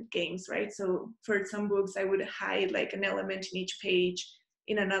different games, right? So for some books, I would hide like an element in each page.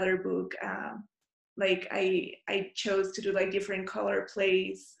 In another book, like I chose to do like different color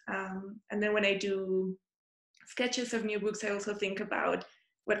plays. And then when I do sketches of new books, I also think about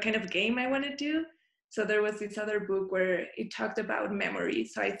what kind of game I want to do. So there was this other book where it talked about memory.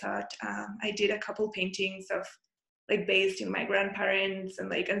 So I thought I did a couple paintings of like based in my grandparents and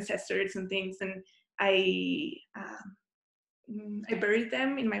like ancestors and things. And I buried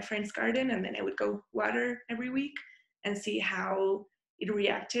them in my friend's garden, and then I would go water every week and see how it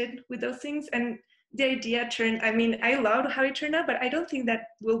reacted with those things. And the idea turned, I mean, I loved how it turned out, but I don't think that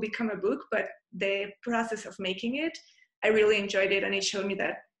will become a book. But the process of making it, I really enjoyed it. And it showed me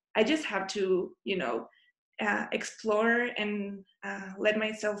that I just have to, explore and let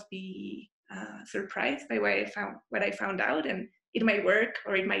myself be surprised by what I found out. And it might work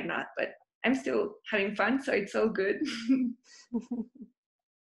or it might not, but I'm still having fun, so it's all good.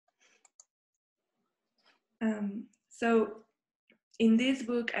 So in this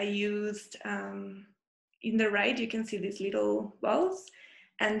book, I used, in the right, you can see these little balls,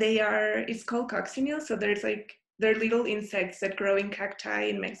 and it's called coccinelle. So they're little insects that grow in cacti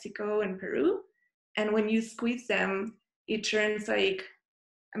in Mexico and Peru. And when you squeeze them, it turns like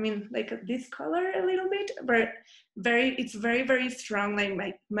this color a little bit, but it's very, very strong,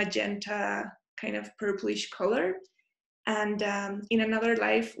 like magenta kind of purplish color. And in another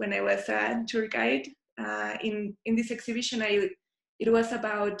life, when I was a tour guide, in this exhibition, it was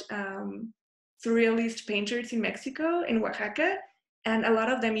about surrealist painters in Mexico, in Oaxaca, and a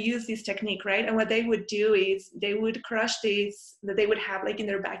lot of them use this technique, right? And what they would do is they would crush these that they would have like in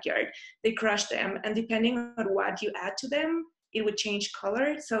their backyard. They crush them, and depending on what you add to them, it would change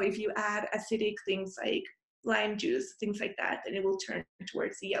color. So if you add acidic things like lime juice, things like that, then it will turn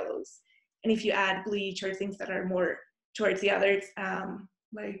towards the yellows. And if you add bleach or things that are more towards the others,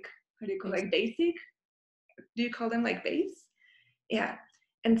 like, what do you call, like basic? Do you call them like base? Yeah.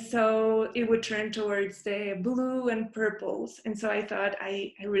 And so it would turn towards the blue and purples. And so I thought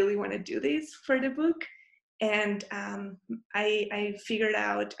I really want to do this for the book. And I figured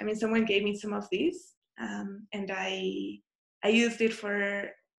out, someone gave me some of these, and I used it for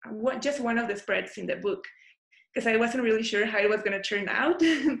just one of the spreads in the book, because I wasn't really sure how it was going to turn out.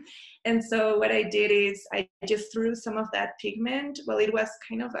 And so what I did is I just threw some of that pigment. Well, it was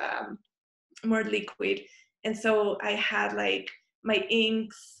kind of more liquid. And so I had like my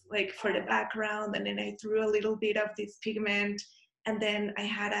inks like for the background, and then I threw a little bit of this pigment, and then I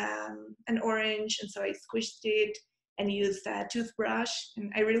had an orange, and so I squished it and used a toothbrush.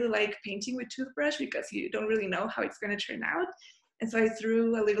 And I really like painting with toothbrush because you don't really know how it's going to turn out. And so I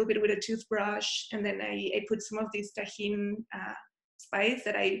threw a little bit with a toothbrush, and then I put some of this tajin spice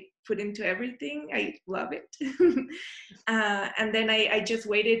that I put into everything. I love it. And then I just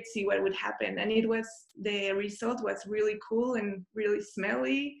waited to see what would happen. And the result was really cool and really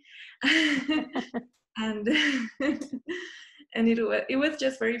smelly. And and it was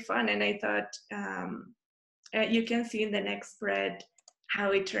just very fun. And I thought, you can see in the next spread how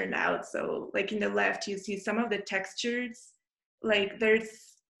it turned out. So like in the left, you see some of the textures. Like there's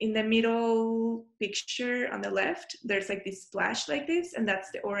in the middle picture on the left, there's like this splash like this, and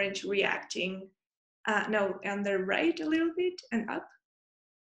that's the orange reacting. No, on the right a little bit and up.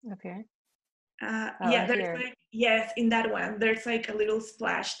 Okay. Yeah, there's like, yes, in that one, there's like a little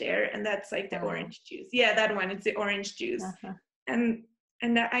splash there, and that's like the orange juice. Yeah, that one, it's the orange juice. And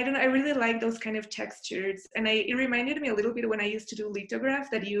I don't know, I really like those kind of textures. And it reminded me a little bit when I used to do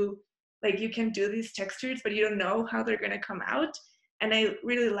lithograph, that you can do these textures, but you don't know how they're going to come out. And I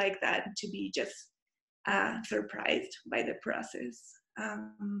really like that, to be just surprised by the process.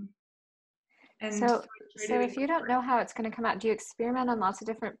 And so if you don't know how it's going to come out, do you experiment on lots of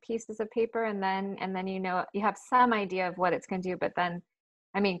different pieces of paper, and then you have some idea of what it's going to do, but then,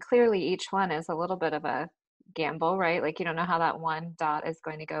 clearly each one is a little bit of a gamble, right? Like you don't know how that one dot is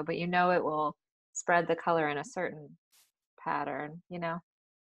going to go, but it will spread the color in a certain pattern,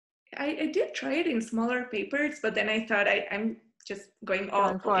 I did try it in smaller papers, but then I thought I'm just going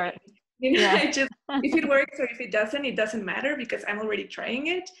all for it. Yeah. If it works or if it doesn't matter, because I'm already trying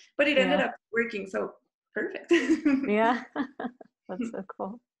it. But it ended up working, so perfect. Yeah, that's so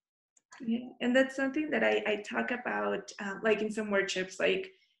cool. Yeah, and that's something that I talk about, like in some workshops, like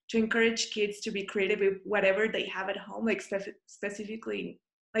to encourage kids to be creative with whatever they have at home, like specifically,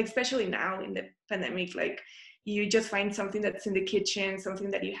 like especially now in the pandemic, like you just find something that's in the kitchen,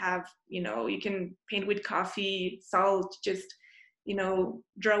 something that you have, you can paint with coffee, salt, just,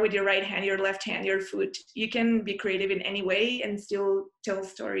 draw with your right hand, your left hand, your foot. You can be creative in any way and still tell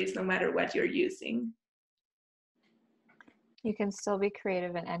stories no matter what you're using. You can still be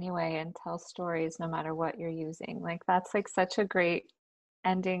creative in any way and tell stories no matter what you're using. Like that's like such a great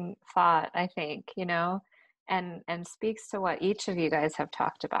ending thought, I think, you know, and speaks to what each of you guys have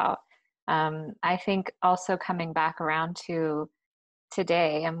talked about. I think also coming back around to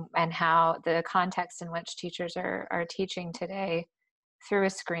today and how the context in which teachers are teaching today through a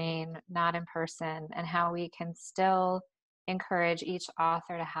screen, not in person, and how we can still encourage each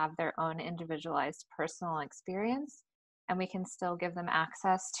author to have their own individualized personal experience, and we can still give them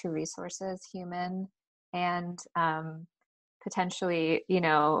access to resources, human and potentially, you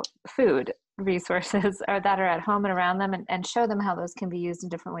know, food resources or that are at home and around them, and show them how those can be used in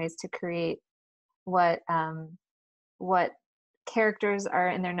different ways to create what characters are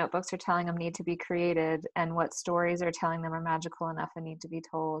in their notebooks are telling them need to be created, and what stories are telling them are magical enough and need to be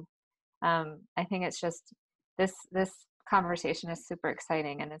told. I think it's just this conversation is super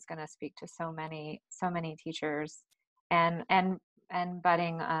exciting, and it's going to speak to so many teachers and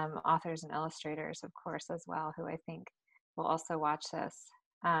budding authors and illustrators, of course, as well, who I think will also watch this.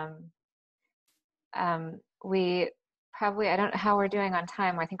 We probably, I don't know how we're doing on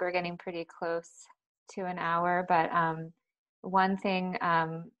time. I think we're getting pretty close to an hour, but one thing,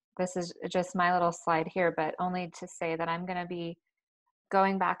 this is just my little slide here, but only to say that I'm going to be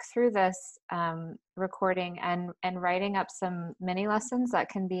going back through this recording and writing up some mini lessons that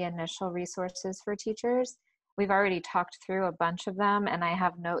can be initial resources for teachers. We've already talked through a bunch of them, and I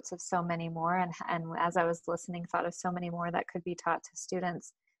have notes of so many more, and as I was listening, thought of so many more that could be taught to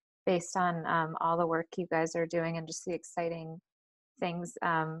students based on all the work you guys are doing and just the exciting things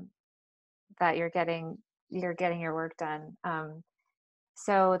that you're getting your work done.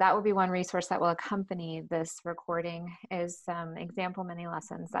 So that will be one resource that will accompany this recording, is some example mini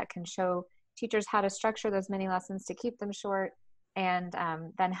lessons that can show teachers how to structure those mini lessons to keep them short, and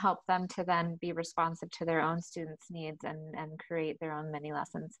then help them to then be responsive to their own students' needs and create their own mini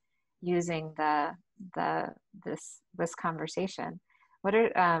lessons using this conversation. What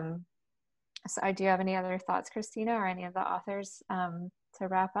are so do you have any other thoughts, Christina, or any of the authors to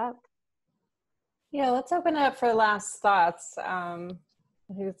wrap up? Yeah, let's open it up for last thoughts. I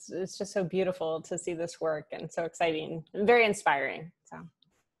think it's just so beautiful to see this work, and so exciting and very inspiring. So,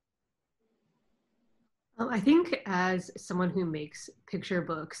 I think as someone who makes picture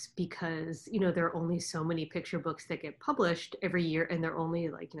books, because, you know, there are only so many picture books that get published every year, and they're only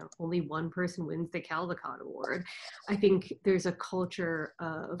like, you know, only one person wins the Caldecott Award. I think there's a culture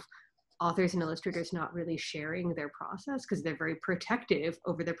of authors and illustrators not really sharing their process because they're very protective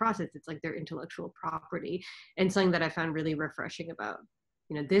over their process. It's like their intellectual property. And something that I found really refreshing about,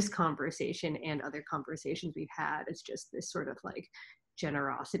 you know, this conversation and other conversations we've had is just this sort of like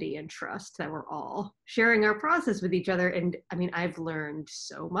generosity and trust that we're all sharing our process with each other. And I mean, I've learned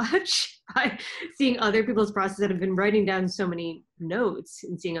so much by seeing other people's process, that have been writing down so many notes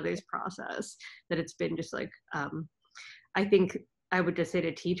and seeing others' process, that it's been just like, I think I would just say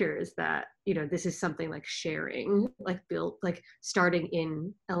to teachers that, you know, this is something like sharing, like built, like starting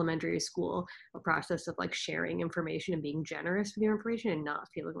in elementary school, a process of like sharing information and being generous with your information and not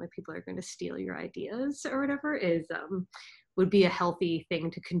feeling like people are going to steal your ideas or whatever is, would be a healthy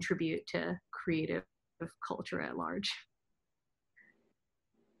thing to contribute to creative culture at large.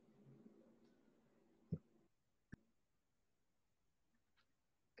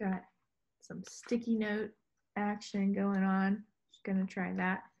 Got some sticky note action going on. Gonna try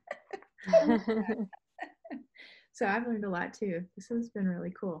that. So I've learned a lot too. This has been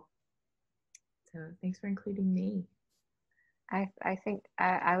really cool. So thanks for including me. I think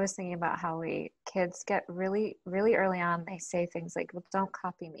I was thinking about how kids get really, really early on, they say things like, well, don't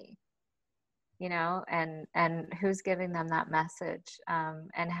copy me, you know, and who's giving them that message,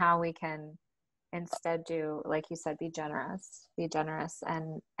 and how we can instead do, like you said, be generous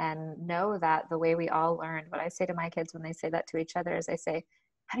and know that the way we all learned. What I say to my kids when they say that to each other is, I say,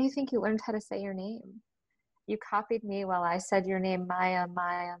 how do you think you learned how to say your name? You copied me while I said your name, Maya,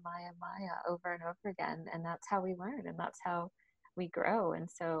 Maya, Maya, Maya, over and over again. And that's how we learn, and that's how we grow. And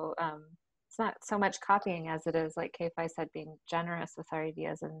so it's not so much copying as it is, like K-Fai said, being generous with our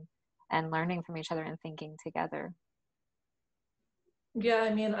ideas and learning from each other and thinking together. Yeah,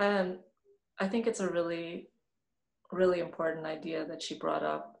 I mean, I think it's a really, really important idea that she brought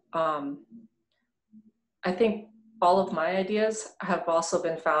up. I think all of my ideas have also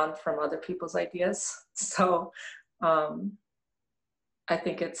been found from other people's ideas. So I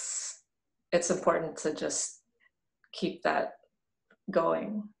think it's important to just keep that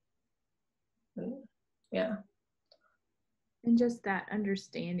going. Yeah. And just that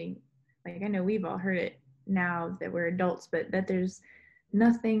understanding, like I know we've all heard it now that we're adults, but that there's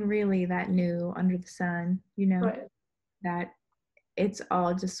nothing really that new under the sun, you know, right. That it's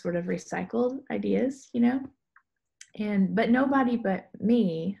all just sort of recycled ideas, you know, but nobody but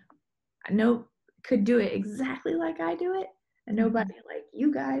me could do it exactly like I do it, and nobody like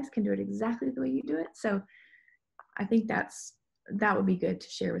you guys can do it exactly the way you do it. So I think that would be good to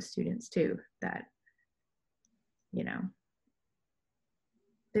share with students too, that, you know,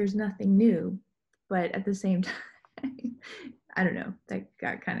 there's nothing new, but at the same time, I don't know, that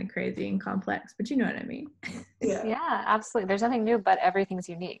got kind of crazy and complex, but you know what I mean. Yeah, absolutely. There's nothing new, but everything's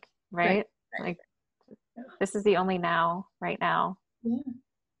unique, right? Like, this is the only now, right now. Yeah.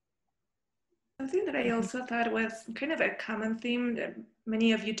 Something that I also thought was kind of a common theme that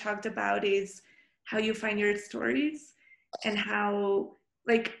many of you talked about is how you find your stories, and how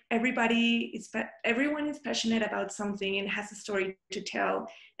like everyone is passionate about something and has a story to tell.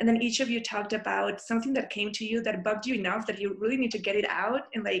 And then each of you talked about something that came to you that bugged you enough that you really need to get it out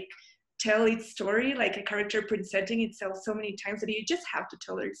and like tell its story, like a character presenting itself so many times that you just have to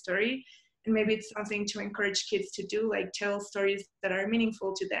tell their story. And maybe it's something to encourage kids to do, like tell stories that are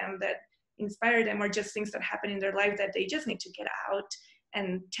meaningful to them, that inspire them, or just things that happen in their life that they just need to get out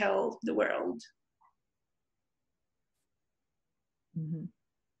and tell the world. Mm-hmm.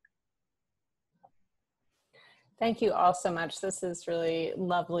 Thank you all so much. This is really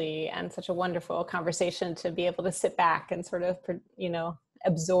lovely and such a wonderful conversation to be able to sit back and sort of, you know,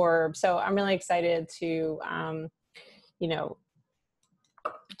 absorb. So I'm really excited to, you know,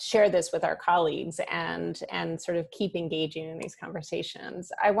 share this with our colleagues and sort of keep engaging in these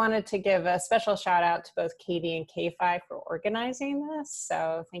conversations. I wanted to give a special shout out to both Katie and K-Fi for organizing this.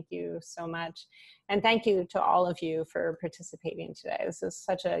 So thank you so much. And thank you to all of you for participating today. This is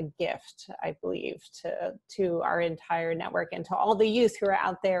such a gift, I believe, to our entire network and to all the youth who are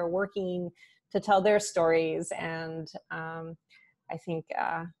out there working to tell their stories. And I think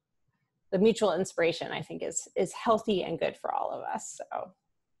the mutual inspiration, I think, is healthy and good for all of us. So.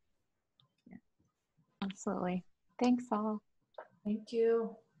 Absolutely. Thanks all. Thank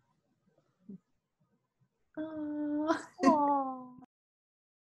you. Oh. Aww.